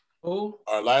 Who?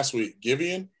 Last week.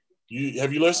 Giveon.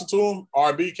 Have you listened to him?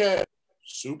 RB Cat.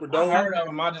 Super dope. I heard of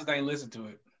him. I just ain't listened to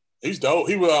it. He's dope.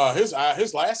 He was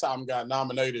his last album got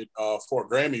nominated for a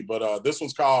Grammy, but this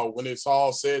one's called When It's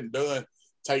All Said and Done.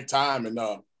 Take time and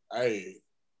hey,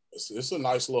 it's a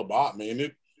nice little bop, man.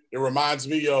 It reminds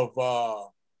me of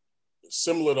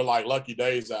similar to like Lucky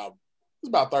Days album. It's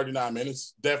about 39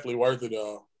 minutes. Definitely worth it.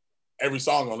 Every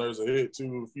song on there is a hit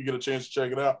too. If you get a chance to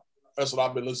check it out, that's what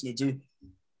I've been listening to.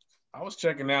 I was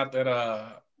checking out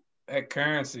that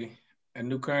Currency and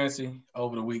New Currency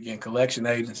over the weekend, Collection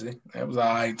Agency. That was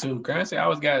all right too. Currency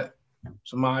always got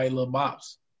some all right little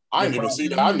bops. I didn't even see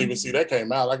that. I didn't even see that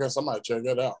came out. I guess somebody check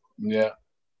that out. Yeah.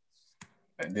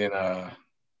 And then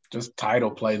just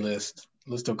title playlist.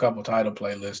 List to a couple title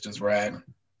playlists, just riding.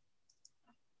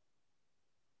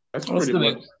 That's pretty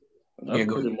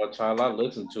much all I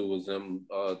listen to was them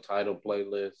title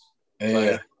playlists.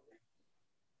 Yeah.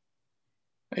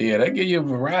 Yeah, they give you a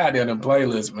variety of the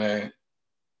playlists, man.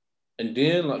 And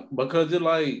then, like, because it,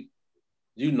 like,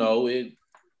 you know, it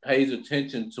pays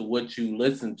attention to what you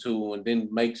listen to and then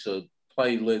makes a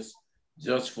playlist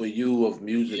just for you of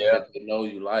music that you know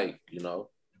you like, you know.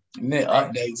 And then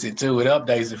updates it, too. It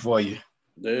updates it for you.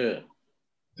 Yeah.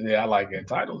 Yeah, I like that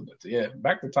title. Yeah,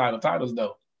 back to title. Title's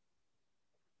dope.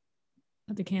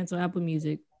 I have to cancel Apple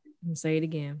Music and say it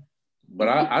again. But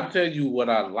I tell you what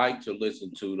I like to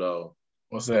listen to, though.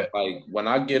 What's that? Like when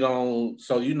I get on,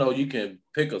 so you know, you can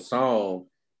pick a song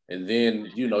and then,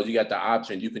 you know, you got the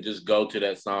option, you can just go to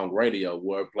that song radio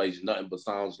where it plays nothing but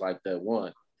songs like that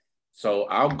one. So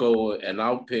I'll go and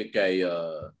I'll pick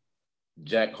a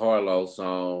Jack Harlow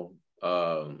song.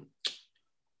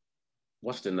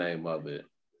 What's the name of it?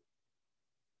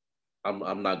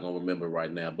 I'm not gonna remember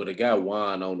right now, but it got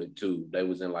Juan on it too. They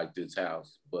was in like this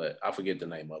house, but I forget the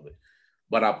name of it.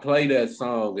 But I play that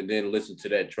song and then listen to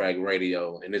that track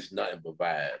radio, and it's nothing but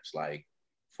vibes, like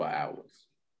for hours.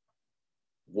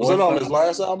 Was it on his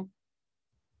last album?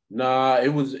 Nah, it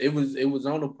was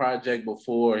on a project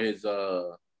before his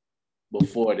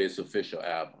before this official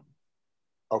album.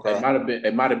 Okay.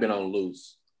 It might have been on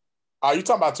Loose. You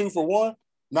talking about 2 for 1?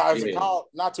 No, is it called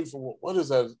not 2 for 1? What is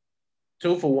that?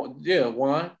 2 for 1.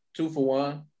 Yeah, 2 for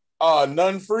 1.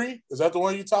 None Free? Is that the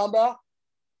one you talking about?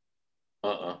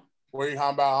 Where you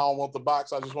talking about I don't want the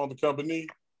box, I just want the company?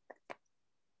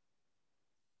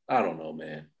 I don't know,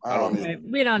 man.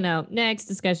 We don't know. Next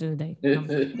discussion of the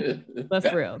day. But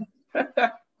for real.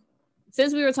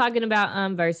 Since we were talking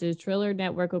about versus, Triller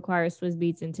Network acquires Swiss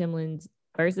Beats and Timbaland's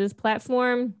versus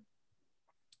platform.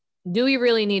 Do we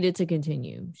really need it to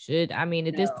continue? At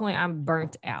this point, I'm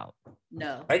burnt out.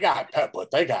 No. They got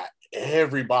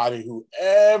everybody who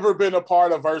ever been a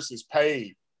part of Versus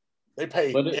paid. They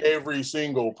paid every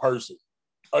single person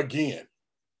again.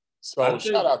 So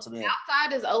shout out to them.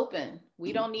 Outside is open.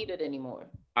 We don't need it anymore.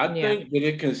 I think that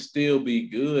it can still be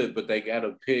good, but they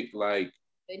gotta pick like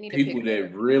people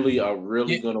that really are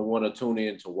gonna want to tune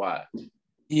in to watch.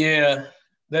 Yeah.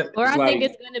 I think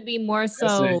it's gonna be more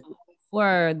so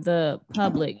for the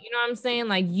public. You know what I'm saying?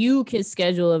 Like you can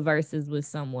schedule a versus with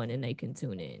someone and they can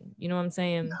tune in. You know what I'm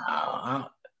saying? No,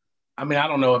 I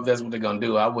don't know if that's what they're gonna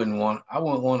do. I wouldn't want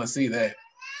to see that.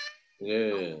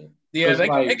 Yeah. Yeah,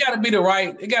 it gotta be the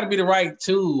right. It gotta be the right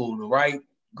tool, the right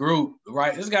group,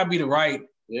 it's gotta be the right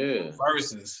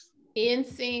versus.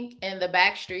 NSYNC and the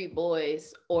Backstreet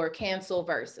Boys or cancel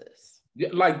versus. Yeah,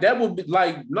 like that would be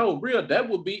like that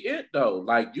would be it though.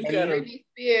 Like you gotta,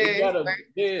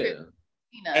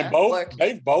 And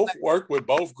they've both worked with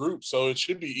both groups, so it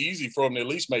should be easy for them to at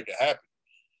least make it happen.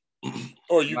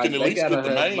 Or you can at least get the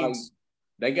names.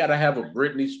 They gotta have a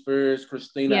Britney Spears,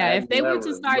 Christina. Yeah, if they were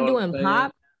to start doing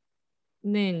pop,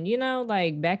 then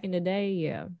like back in the day,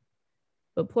 yeah.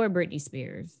 But poor Britney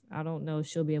Spears, I don't know if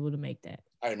she'll be able to make that.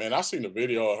 Hey man, I seen the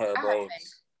video of her, I bro. have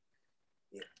faith.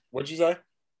 Yeah. What'd you say?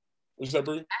 What'd you say,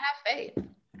 Bree? I have faith.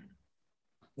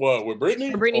 What, with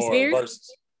Britney? For Britney or Spears?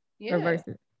 Versus? Yeah. Or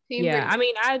Versus. Team Yeah, Britney. I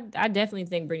mean, I definitely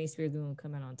think Britney Spears is going to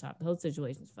come out on top. The whole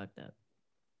situation's fucked up.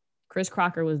 Chris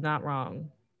Crocker was not wrong.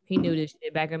 He knew this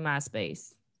shit back in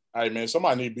MySpace. Hey man,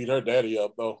 somebody need to beat her daddy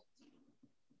up though.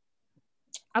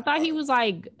 I thought he was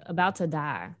like about to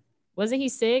die. Wasn't he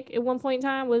sick at one point in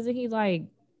time? Wasn't he like?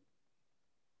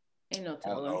 Ain't no I don't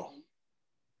telling. know.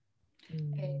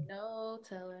 Ain't no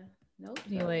telling. Nope.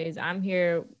 Anyways, I'm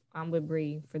here. I'm with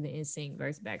Bree for the NSYNC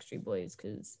versus Backstreet Boys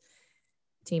because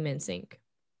Team NSYNC.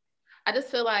 I just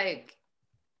feel like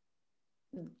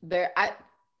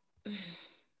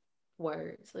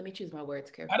words. Let me choose my words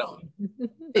carefully.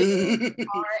 Aren't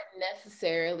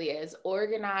necessarily as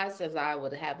organized as I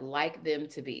would have liked them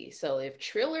to be. So if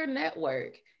Triller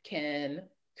Network can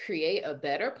create a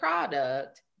better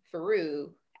product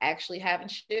through actually having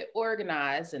shit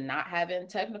organized and not having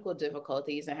technical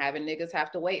difficulties and having niggas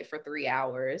have to wait for 3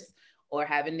 hours or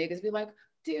having niggas be like,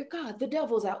 dear God, the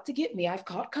devil's out to get me. I've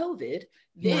caught COVID.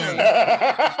 Then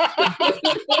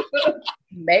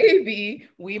maybe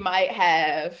we might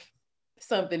have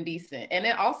something decent. And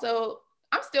then also,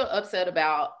 I'm still upset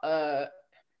about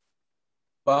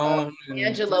Bone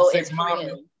Angelo and 6 Mafia.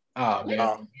 Friends. Oh man,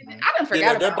 I done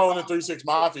forgot that about Bone and 3-6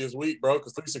 Mafia is weak, bro,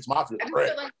 because 3-6 Mafia I is just great.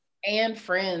 feel like and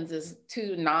Friends is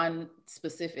too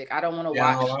non-specific. I don't want to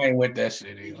yeah, watch. I ain't with that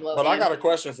shit either. But I got a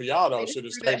question for y'all though. Should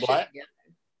it stay black?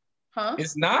 Huh?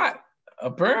 It's not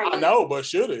apparently. I know, but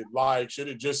should it? Like, should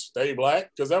it just stay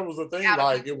black? Because that was the thing.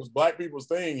 Like, it was black people's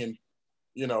thing, and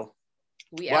you know,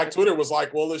 Black Twitter was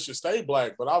like, "Well, it should stay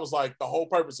black." But I was like, the whole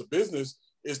purpose of business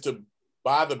is to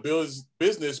buy the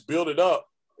business, build it up,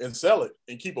 and sell it,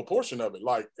 and keep a portion of it.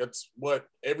 Like that's what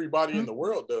everybody in the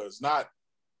world does, not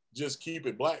just keep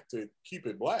it black to keep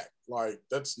it black. Like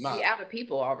that's not. We out of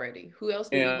people already. Who else?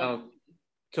 And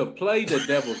to play the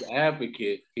devil's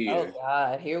advocate here. Oh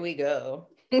God, here we go.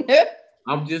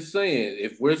 I'm just saying,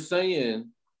 if we're saying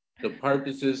the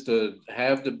purpose is to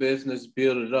have the business,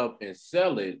 build it up, and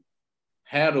sell it,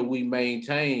 how do we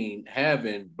maintain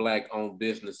having Black-owned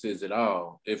businesses at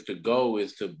all if the goal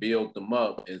is to build them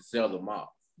up and sell them off?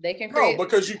 They can create. No,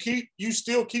 because you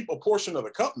still keep a portion of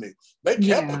the company. They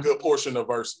kept a good portion of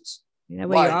Versus. Yeah,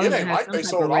 like it ain't like they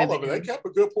sold all of it. They kept a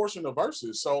good portion of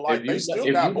Versus. So like they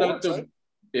still got more.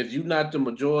 If you're not the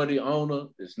majority owner,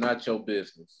 it's not your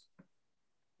business.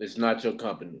 It's not your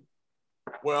company.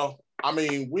 Well, I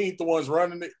mean, we ain't the ones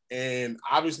running it, and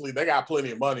obviously they got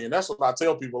plenty of money, and that's what I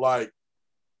tell people. Like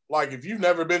if you've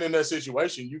never been in that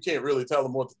situation, you can't really tell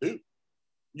them what to do.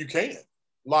 You can't.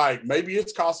 Like maybe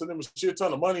it's costing them a shit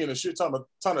ton of money and a shit ton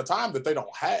of time that they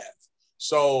don't have.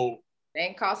 So they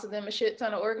ain't costing them a shit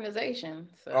ton of organization.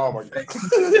 So. Oh my God.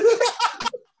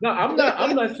 No,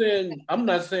 I'm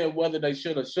not saying whether they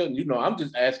should or shouldn't. You know, I'm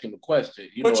just asking the question.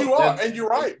 But you are, and you're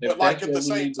right. But like at the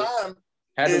same time,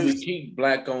 how do we keep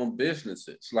Black-owned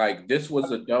businesses? Like this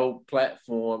was a dope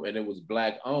platform and it was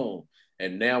Black-owned,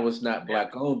 and now it's not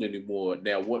Black-owned anymore.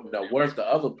 Now where's the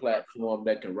other platform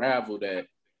that can rival that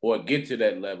or get to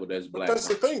that level that's Black? That's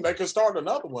the thing. They could start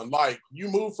another one. Like you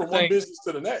move from one business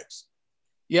to the next.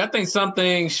 Yeah, I think some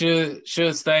things should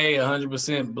stay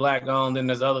 100% Black-owned, and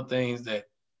there's other things that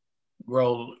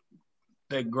grow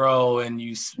and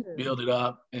you build it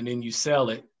up and then you sell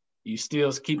it. You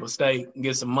still keep a stake and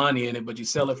get some money in it, but you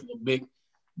sell it for a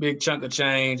big chunk of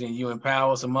change, and you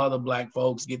empower some other Black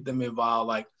folks, get them involved.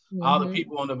 Like all the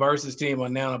people on the Versus team are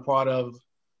now a part of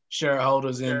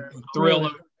shareholders in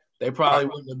Thriller. They probably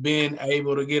wouldn't have been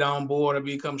able to get on board or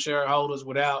become shareholders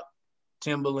without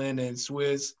Timbaland and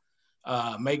Swizz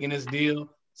making this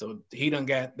deal. So they done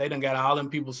got all them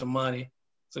people some money.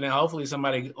 So then hopefully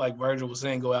somebody like Virgil was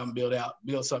saying, go out and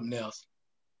build something else.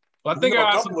 But I think there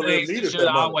are some things that should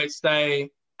always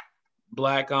stay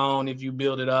Black-owned if you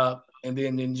build it up. And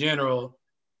then in general,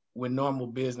 with normal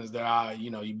business,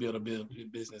 you build a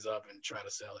business up and try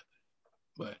to sell it.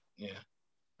 But yeah,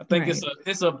 I think it's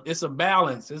a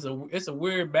balance. It's a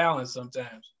weird balance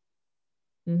sometimes.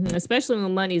 Mm-hmm. Especially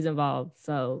when money's involved.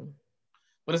 But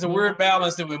it's a weird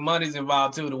balance that when money's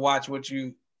involved too, to watch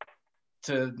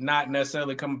to not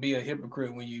necessarily come be a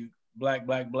hypocrite when you black.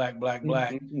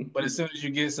 But as soon as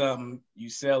you get something, you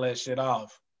sell that shit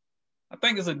off. I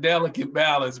think it's a delicate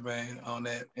balance, man, on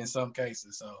that in some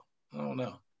cases. So I don't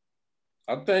know.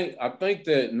 I think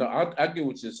that I get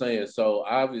what you're saying. So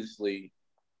obviously,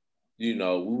 we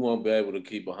won't be able to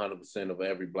keep 100% of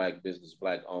every Black business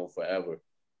Black-owned forever.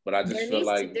 But I just feel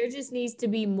like there just needs to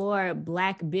be more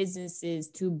Black businesses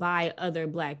to buy other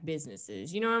Black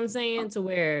businesses. You know what I'm saying? To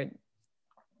where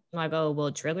Like, oh,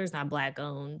 well, Triller's not Black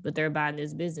owned, but they're buying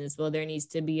this business. Well, there needs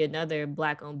to be another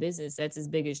Black owned business that's as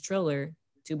big as Triller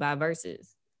to buy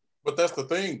Versus. But that's the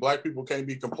thing. Black people can't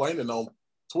be complaining on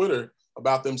Twitter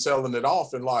about them selling it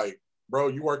off. And like, bro,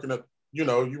 you working at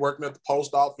the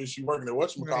post office, you working at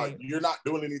whatchamacallit, right. You're not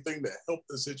doing anything to help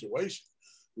the situation.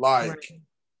 Like,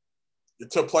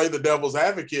 to play the devil's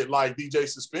advocate, like DJ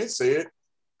Suspense said,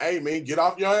 hey man, get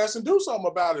off your ass and do something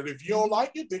about it. If you don't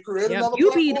like it, then create another you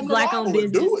platform. You be the Black-owned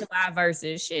business to buy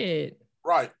Versus. Shit.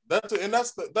 Right. That's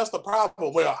the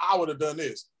problem. Well, I would have done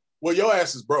this. Well, your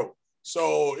ass is broke.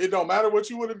 So it don't matter what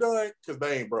you would have done because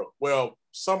they ain't broke. Well,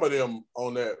 some of them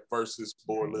on that Versus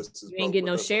board list is you ain't get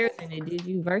no shares in it, did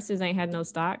you? Versus ain't had no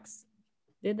stocks,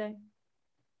 did they?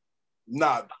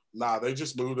 Nah, they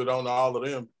just moved it on to all of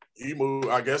them. He moved,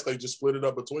 I guess they just split it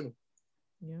up between them.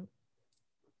 Yeah.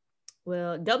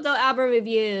 Well, Dope album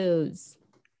reviews.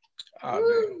 All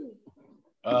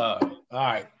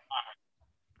right.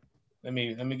 Let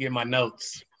me get my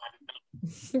notes.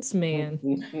 This man.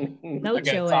 Note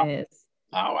your ass.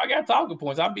 Oh, I got talking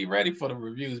points. I'll be ready for the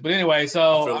reviews. But anyway,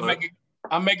 so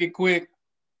I'll make it quick.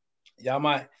 Y'all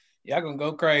gonna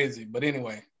go crazy. But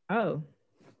anyway. Oh.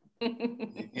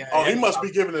 Yeah, he must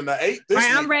be giving it an 8. All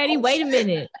right, I'm ready. Wait a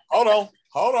minute. Hold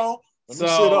on. Let me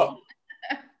sit up.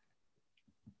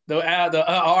 The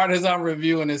artist I'm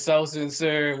reviewing is So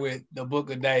Sincere with the Book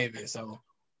of David. So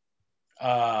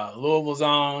Louisville's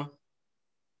on.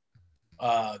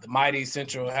 The mighty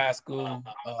Central High School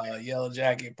Yellow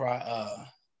Jacket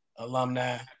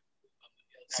alumni.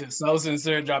 So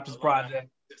Sincere dropped his project.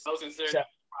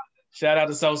 Shout out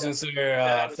to So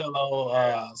Sincere,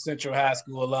 fellow Central High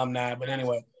School alumni. But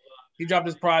anyway, he dropped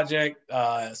his project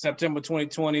September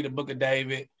 2020, The Book of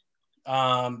David.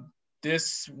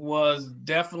 This was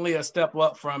definitely a step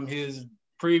up from his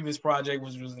previous project,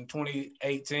 which was in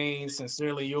 2018,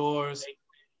 Sincerely Yours.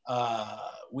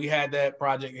 We had that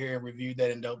project here and reviewed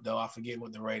that in Dope Though. I forget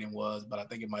what the rating was, but I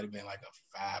think it might have been like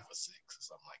a 5 or 6 or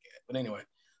something like that. But anyway,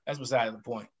 that's beside the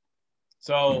point.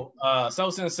 So So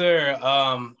Sincere,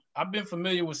 I've been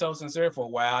familiar with So Sincere for a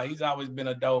while. He's always been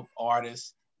a dope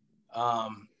artist.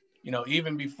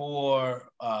 Even before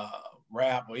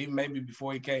rap, or even maybe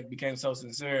before he became So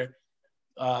Sincere,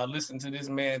 listen to this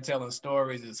man telling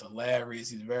stories. It's hilarious.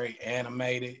 He's very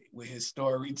animated with his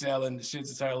storytelling. The shit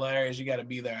is hilarious. You got to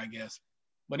be there, I guess.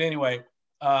 But anyway,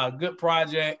 good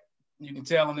project. You can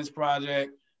tell on this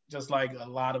project, just like a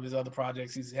lot of his other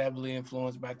projects, he's heavily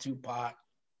influenced by Tupac,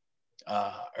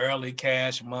 early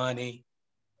Cash Money.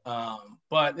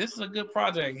 But this is a good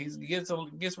project. He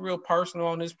gets real personal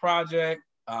on this project.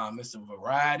 It's a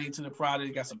variety to the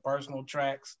project. Got some personal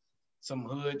tracks, some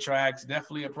hood tracks.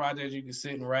 Definitely a project you can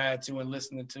sit and ride to and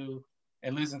listen to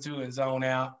and zone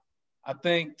out. I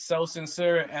think So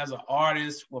Sincere as an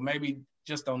artist, well, maybe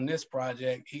just on this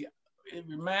project, it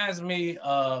reminds me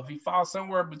of, he falls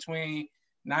somewhere between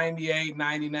 98,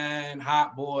 99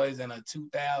 Hot Boys and a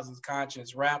 2000s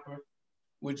conscious rapper,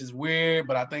 which is weird,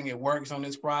 but I think it works on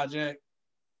this project.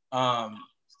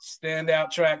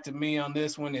 Standout track to me on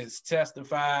this one is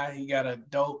Testify. He got a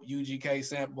dope UGK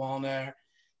sample on there.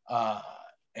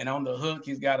 And on the hook,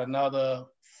 he's got another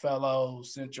fellow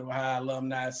Central High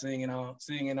alumni singing on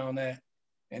that.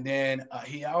 And then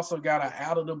he also got an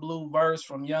out of the blue verse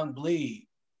from Young Bleed.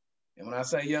 And when I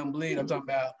say Young Bleed, I'm talking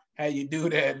about how you do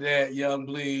that Young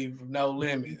Bleed from No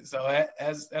Limit. So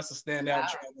that's a standout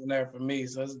track in there for me.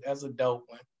 So that's a dope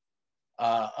one.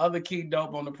 Other key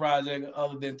dope on the project,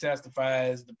 other than Testify,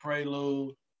 is The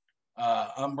Prelude,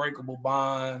 Unbreakable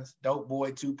Bonds, Dope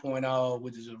Boy 2.0,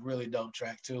 which is a really dope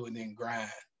track too, and then Grind.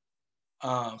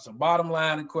 So bottom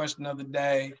line, the question of the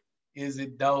day, is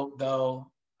it dope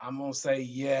though? I'm gonna say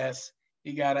yes.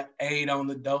 He got an 8 on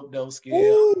the Dope Though scale.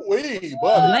 Ooh-wee,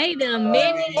 buddy. Wait a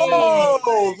minute.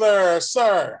 Oh, there,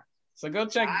 sir. So go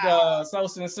check So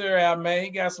Sincere out, man.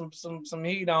 He got some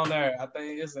heat on there. I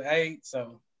think it's an 8.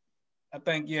 So I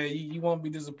think, yeah, you won't be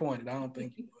disappointed. I don't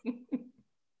think you will.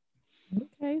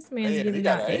 Okay, this man's Man, he giving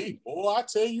got out an 8. 8. Boy, I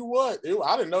tell you what,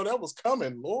 I didn't know that was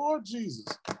coming. Lord Jesus.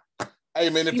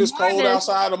 Hey, man, if it's cold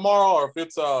outside tomorrow, or if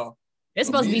it's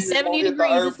supposed to be 70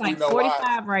 degrees. It's like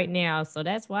 45 right now, so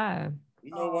that's why. You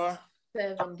know why?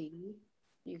 70.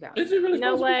 You got it. Really, you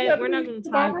know what? We're not going to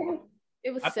talk.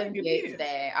 It was 78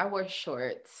 today. I wore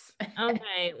shorts.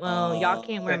 Okay, well, y'all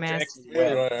can't wear masks.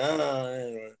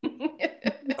 Anyway.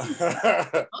 Most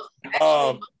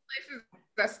places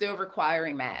are still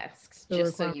requiring masks,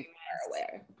 just so you are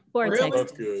aware. Really?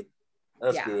 That's good.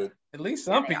 That's good. At least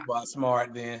some people are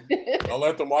smart then. Don't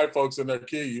let them white folks in there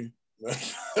kill you.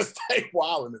 Stay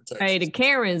wild in the Texas. Hey, the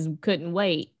Karens couldn't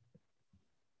wait.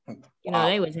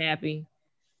 They was happy.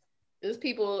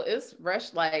 It's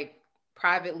Rush like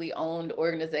privately owned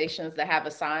organizations that have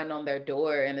a sign on their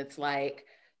door, and it's like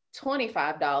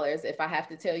 $25 if I have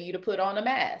to tell you to put on a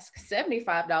mask,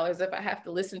 $75 if I have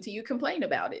to listen to you complain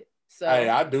about it. So hey,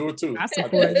 I do it too. I I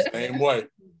support do it. the same way.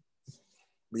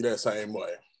 Be that same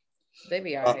way. they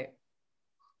be all right.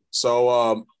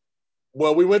 So,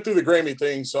 well, we went through the Grammy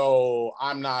thing, so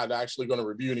I'm not actually going to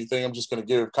review anything. I'm just going to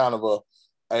give kind of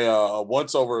a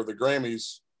once over of the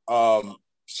Grammys.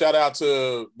 Shout out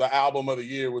to the album of the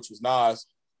year, which was Nas.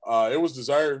 It was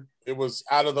deserved. It was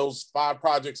out of those 5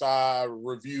 projects I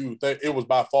reviewed, it was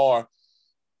by far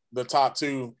the top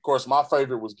 2. Of course, my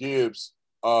favorite was Gibbs.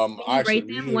 Can you rate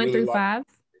them 1 through 5?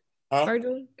 Huh?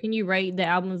 Virgil, can you rate the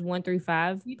albums 1 through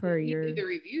 5 per You your? did the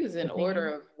reviews in opinion? order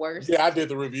of worst. Yeah, I did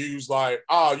the reviews. Like,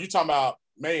 oh, you talking about,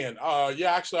 man?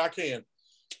 Yeah, actually, I can.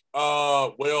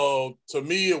 Well, to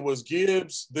me, it was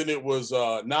Gibbs. Then it was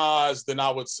Nas. Then I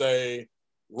would say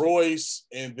Royce,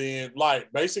 and then like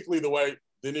basically the way.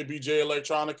 Then it'd be Jay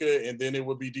Electronica, and then it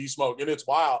would be D Smoke. And it's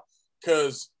wild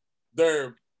because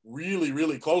they're really,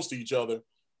 really close to each other.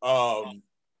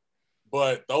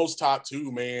 But those top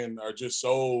 2, man, are just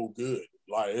so good.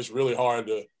 Like, it's really hard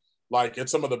to, like,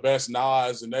 it's some of the best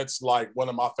Nas, and that's like one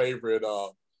of my favorite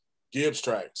Gibbs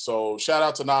tracks. So shout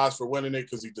out to Nas for winning it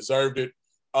because he deserved it.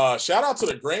 Shout out to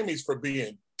the Grammys for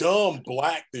being dumb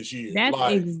black this year. That's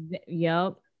like,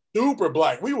 yep. super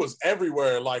black. We was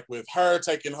everywhere, like with her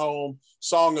taking home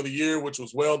Song of the Year, which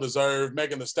was well-deserved.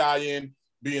 Megan Thee Stallion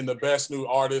being the best new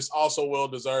artist, also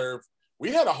well-deserved.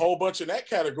 We had a whole bunch in that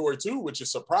category too, which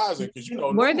is surprising because, you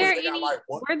know, were there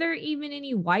even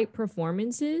any white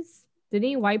performances? Did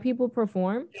any white people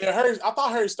perform? Yeah, I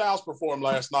thought Harry Styles performed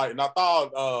last night, and I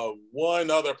thought one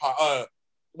other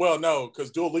well, no, because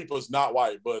Dua Lipa's not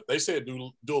white, but they said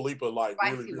Dua Lipa like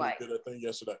really white. did a thing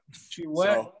yesterday. She what?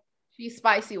 So, She's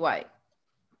spicy white.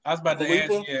 I was about to Dua ask,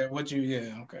 Lipa? yeah, what you,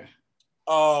 yeah, okay.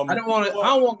 I don't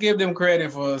want to give them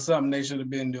credit for something they should have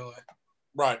been doing.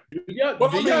 Right. Yeah,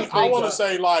 But I mean, I want to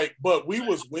say, like, but we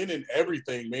was winning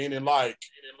everything, man. And like,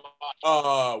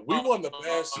 we won the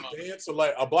best dance,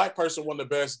 a black person won the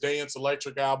best dance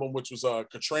electric album, which was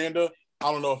Katranda.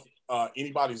 I don't know if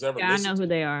anybody's ever Yeah, I know who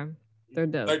listened they are. They're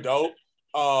dope. They're dope.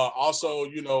 Also,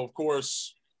 you know, of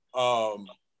course,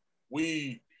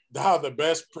 we have the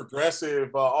best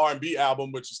progressive R&B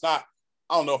album, which is not,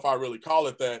 I don't know if I really call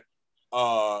it that.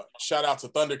 Shout out to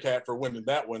Thundercat for winning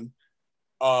that one.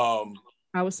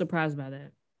 I was surprised by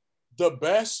that. The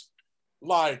best,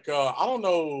 like, I don't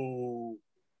know,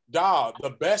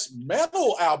 the best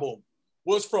metal album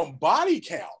was from Body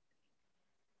Count,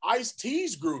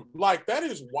 Ice-T's group. Like, that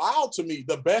is wild to me.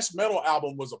 The best metal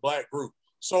album was a black group.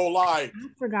 So, like, I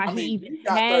forgot he even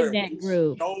got had that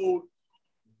group. Showed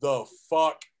the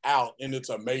fuck out, and it's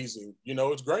amazing. You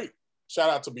know, it's great. Shout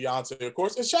out to Beyonce, of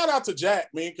course, and shout out to Jack,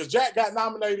 man, because Jack got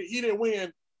nominated. He didn't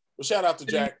win, but shout out to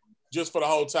Jack just for the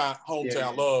whole time,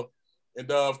 hometown love.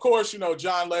 And of course, you know,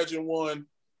 John Legend won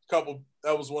a couple.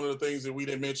 That was one of the things that we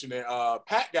didn't mention. And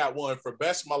Pat got one for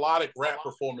best melodic rap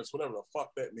performance, whatever the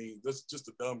fuck that means. That's just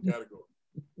a dumb category.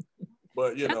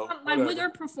 But you know, like with their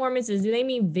performances, do they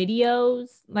mean videos?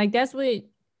 Like that's what,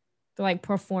 like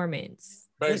performance,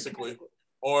 basically,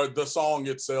 or the song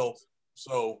itself.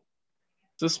 So,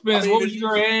 Suspense. What was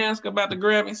your ask about the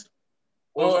Grammys?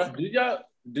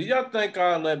 Do y'all think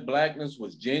all that blackness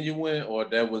was genuine, or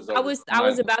that was? I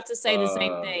was about to say the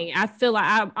same thing.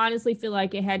 I honestly feel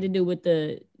like it had to do with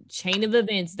the chain of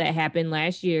events that happened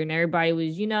last year, and everybody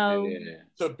was, you know,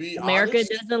 to be America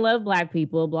honest, doesn't love black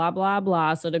people, blah blah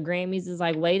blah. So the Grammys is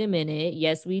like, wait a minute,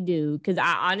 yes we do, because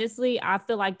I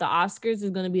feel like the Oscars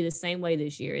is going to be the same way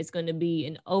this year. It's going to be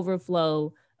an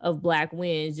overflow of black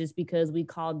wins just because we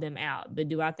called them out. But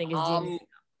do I think it's genuine?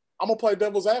 I'm gonna play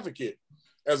devil's advocate.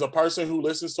 As a person who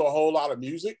listens to a whole lot of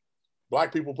music,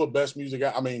 black people put best music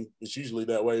out. I mean, it's usually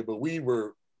that way, but we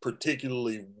were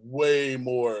particularly way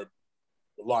more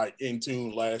like in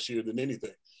tune last year than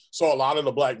anything. So a lot of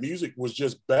the black music was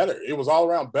just better. It was all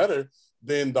around better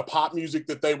than the pop music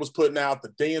that they was putting out, the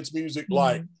dance music. Mm-hmm.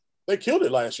 Like they killed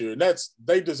it last year, and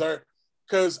they deserve.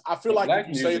 Because I feel like if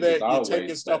you say that, you're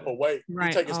taking stuff away.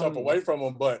 Right. You're taking stuff away from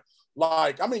them. But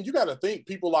like, I mean, you got to think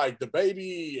people like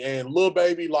DaBaby and Lil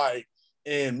Baby, like.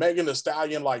 And Megan Thee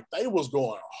Stallion, like they was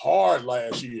going hard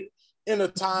last year in a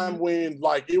time when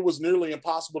like it was nearly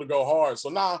impossible to go hard. So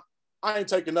now I ain't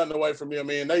taking nothing away from them,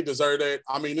 man. They deserve that.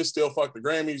 I mean, it's still fuck the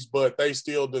Grammys, but they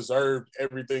still deserved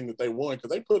everything that they won because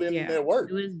they put in their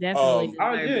work. It was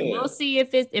definitely We'll see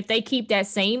if they keep that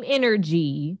same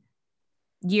energy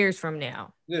years from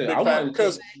now. Yeah,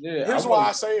 because here's why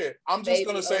I say it. I'm just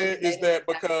gonna say it is that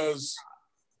because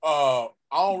I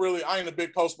ain't a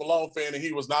big Post Malone fan, and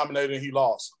he was nominated and he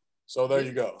lost. So there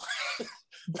you go.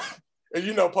 And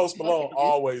you know Post Malone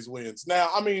always wins. Now,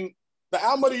 I mean, the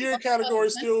Album of the Year category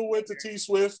still went to T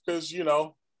Swift because, you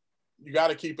know, you got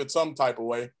to keep it some type of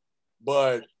way.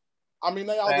 But, I mean,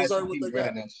 they all deserve what they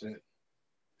got.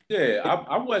 Yeah,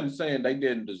 I wasn't saying they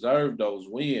didn't deserve those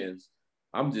wins.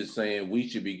 I'm just saying we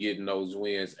should be getting those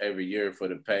wins every year for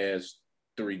the past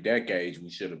 3 decades. We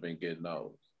should have been getting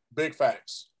those. Big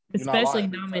facts. Especially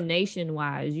nomination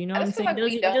wise. You know what I'm saying?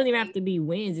 It doesn't even have to be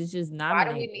wins. It's just nominated.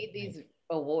 Why do we need these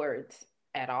awards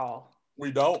at all?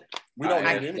 We don't. We don't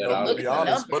need any of them, to be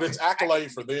honest. But it's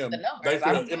accolade for them.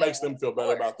 It makes them feel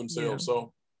better about themselves. Yeah.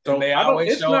 So they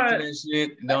always show up to this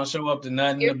shit and don't show up to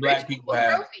nothing the black people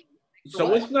have.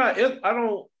 So it's not,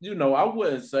 I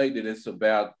wouldn't say that it's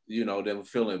about, them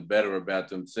feeling better about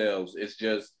themselves. It's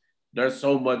just, there's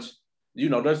so much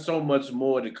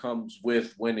more that comes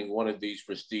with winning one of these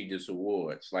prestigious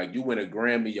awards. Like you win a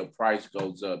Grammy, your price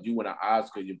goes up. You win an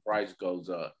Oscar, your price goes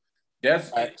up.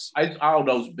 That's all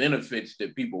those benefits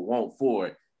that people want for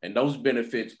it. And those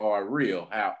benefits are real.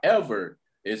 However,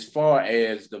 as far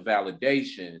as the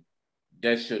validation,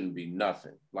 that shouldn't be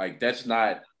nothing. Like that's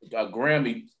not a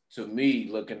Grammy to me,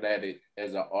 looking at it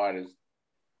as an artist,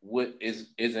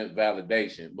 isn't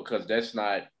validation, because that's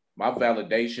not, my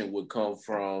validation would come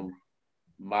from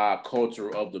my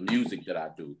culture of the music that I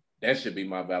do. That should be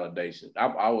my validation.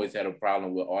 I've always had a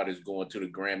problem with artists going to the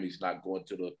Grammys, not going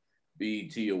to the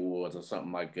BET Awards or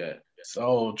something like that.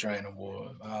 Soul Train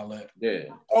Awards, all that. Yeah.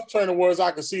 Soul Train Awards,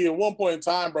 I could see at one point in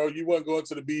time, bro, you wasn't going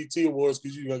to the BET Awards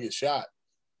because you're going to get shot.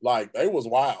 Like, they was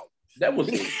wild. That was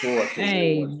the Source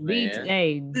Awards,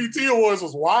 man. BET Awards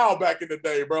was wild back in the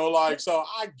day, bro. Like, so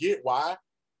I get why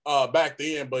back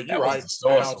then, but you're right.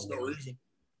 Now, it's no reason.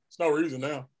 It's no reason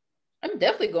now. I'm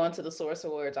definitely going to the Source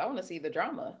Awards. I want to see the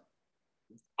drama.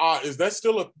 Is that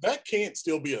still that can't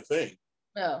still be a thing?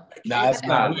 No. No, it's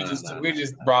not. We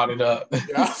just brought it up.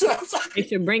 They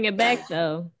should bring it back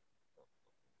though.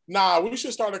 Nah, we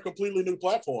should start a completely new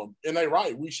platform. And they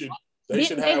right. We should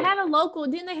Didn't they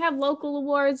have local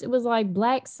awards? It was like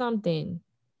Black something.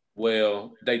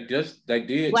 Well, they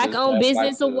did Black owned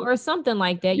business award or something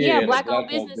like that. Yeah, Black owned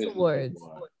business awards.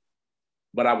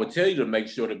 But I would tell you to make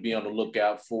sure to be on the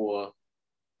lookout for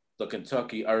the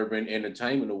Kentucky Urban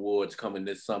Entertainment Awards coming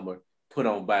this summer, put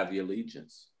on by the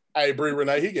Allegiance. Hey, Bree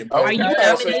Renee, he getting paid. Are you a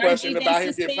question about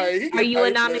him getting paid? Are you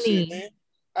a nominee?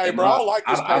 Hey, bro, I don't like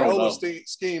this payola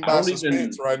scheme by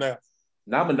suspense right now.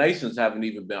 Nominations haven't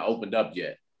even been opened up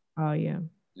yet. Oh yeah.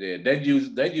 Yeah, that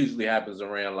usually happens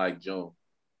around like June.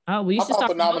 Oh, I thought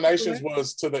the nominations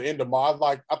was to the end of March.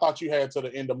 I thought you had to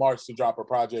the end of March to drop a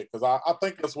project, because I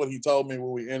think that's what he told me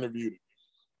when we interviewed him.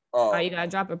 You gotta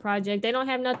drop a project. They don't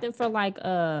have nothing for like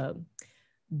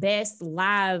best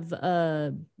live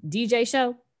DJ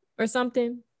show or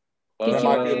something. That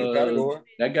might be in the category.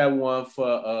 That got one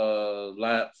for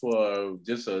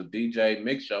just a DJ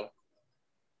mix show.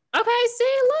 Okay,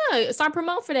 see, look, start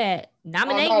promoting for that.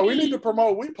 Nominate. No, we need to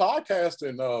promote. We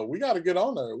podcasting. We got to get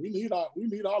on there. We need all.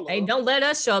 Hey, don't let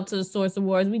us show up to the Source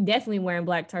Awards. We definitely wearing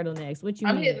black turtlenecks. What you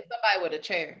mean? I'm hitting somebody with a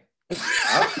chair.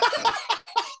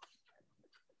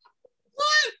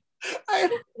 I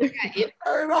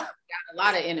got a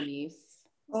lot of enemies.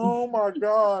 Oh my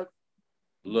God.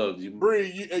 Look, you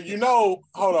Bree,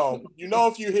 hold on.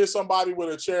 If you hit somebody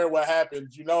with a chair, what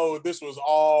happens? This was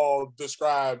all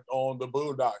described on the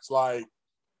Boondocks. Like,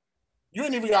 you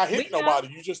ain't even got hit nobody.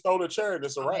 You just throw the chair and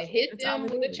it's a wrap. I hit them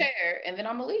with a chair and then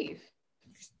I'm gonna leave.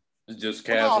 It's just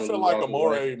casual. I feel like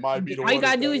Amore might be the one. All you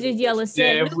gotta do is just yell and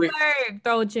say,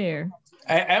 throw a chair.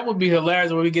 That would be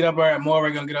hilarious when we get up there and More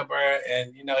gonna get up there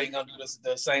and he's gonna do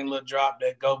the same little drop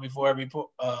that go before every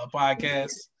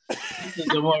podcast. This is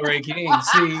Amore King,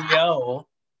 CEO,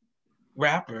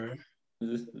 rapper,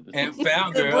 and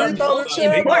founder. He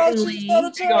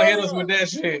gonna hit us with that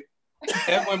shit.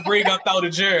 That's when Bree gonna throw the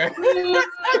chair.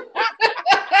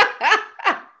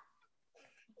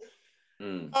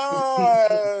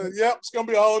 Yep, it's gonna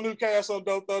be a whole new cast on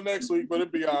Dope Though next week, but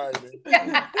it'll be all right,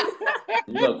 man.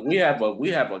 Look, we have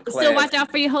a class. Still watch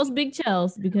out for your host, Big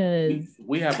Chels, because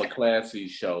we have a classy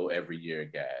show every year,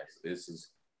 guys. This is,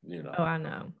 Oh, I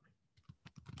know.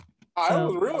 It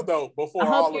was real dope before I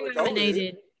hope all of you're the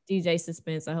nominated, DJ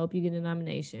Suspense. I hope you get a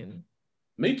nomination.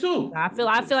 Me too. I feel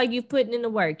like you've put in the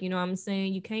work. You know what I'm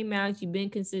saying? You came out, you've been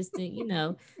consistent.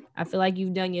 I feel like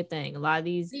you've done your thing. A lot of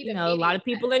these, a lot of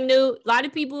people are new. A lot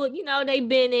of people, they've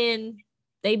been in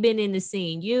the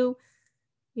scene. You've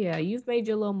made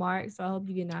your little mark. So I hope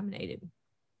you get nominated.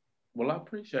 Well, I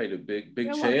appreciate it, Big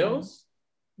Chels.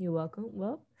 You're welcome.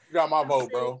 Well, you got my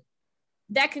vote, bro.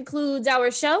 that concludes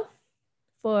our show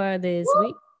for this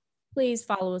week. Please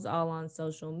follow us all on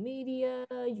social media.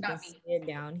 You can see it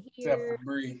down here.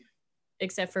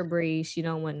 Except for Bree. She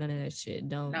don't want none of that shit.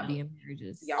 Don't be in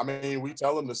marriages. I mean, we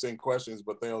tell them to send questions,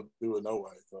 but they'll do it no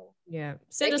way. So yeah.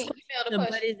 Send us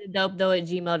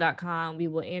whatisitdope@gmail.com. We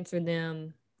will answer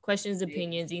them. Questions,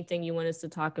 opinions, anything you want us to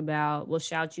talk about. We'll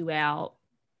shout you out.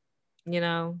 You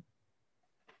know?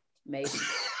 Maybe.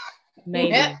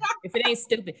 If it ain't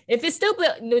stupid. If it's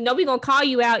stupid, nobody gonna call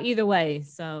you out either way.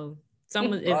 So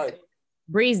if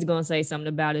Bree's gonna say something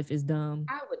about it if it's dumb.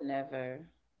 I would never.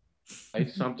 Say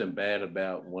something bad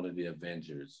about one of the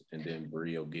Avengers, and then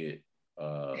Bree will get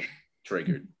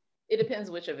triggered. It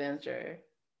depends which Avenger.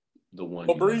 The one.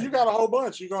 Well, Bree, you got a whole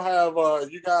bunch. You're gonna have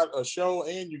you got a show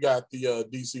and you got the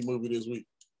DC movie this week.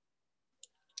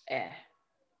 Hey,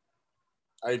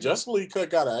 Justice League cut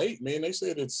got an 8, man. They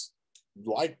said it's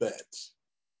like that.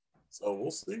 So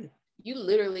we'll see. You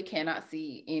literally cannot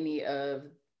see any of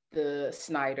the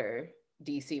Snyder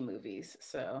DC movies.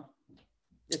 So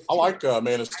I like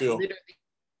Man of Steel. I literally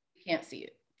can't see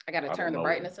it. I got to turn the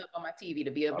brightness up on my TV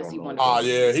to be able to see one. All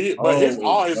his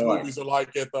movies are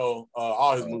like that though.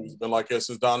 All his movies been like that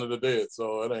since Dawn of the Dead,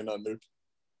 so it ain't nothing new.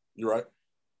 You're right.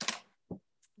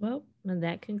 Well, and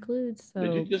that concludes. So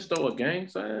did you just throw a gang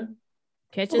sign?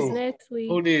 Catch us next week.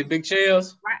 Who did? Big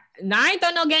Chills? No, I ain't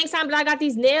throw no gang sign, but I got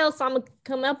these nails, so I'm gonna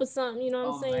come up with something. You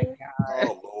know what I'm saying?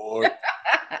 Oh Lord.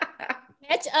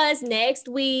 Catch us next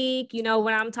week. You know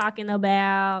what I'm talking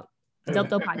about. Dope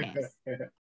Podcast.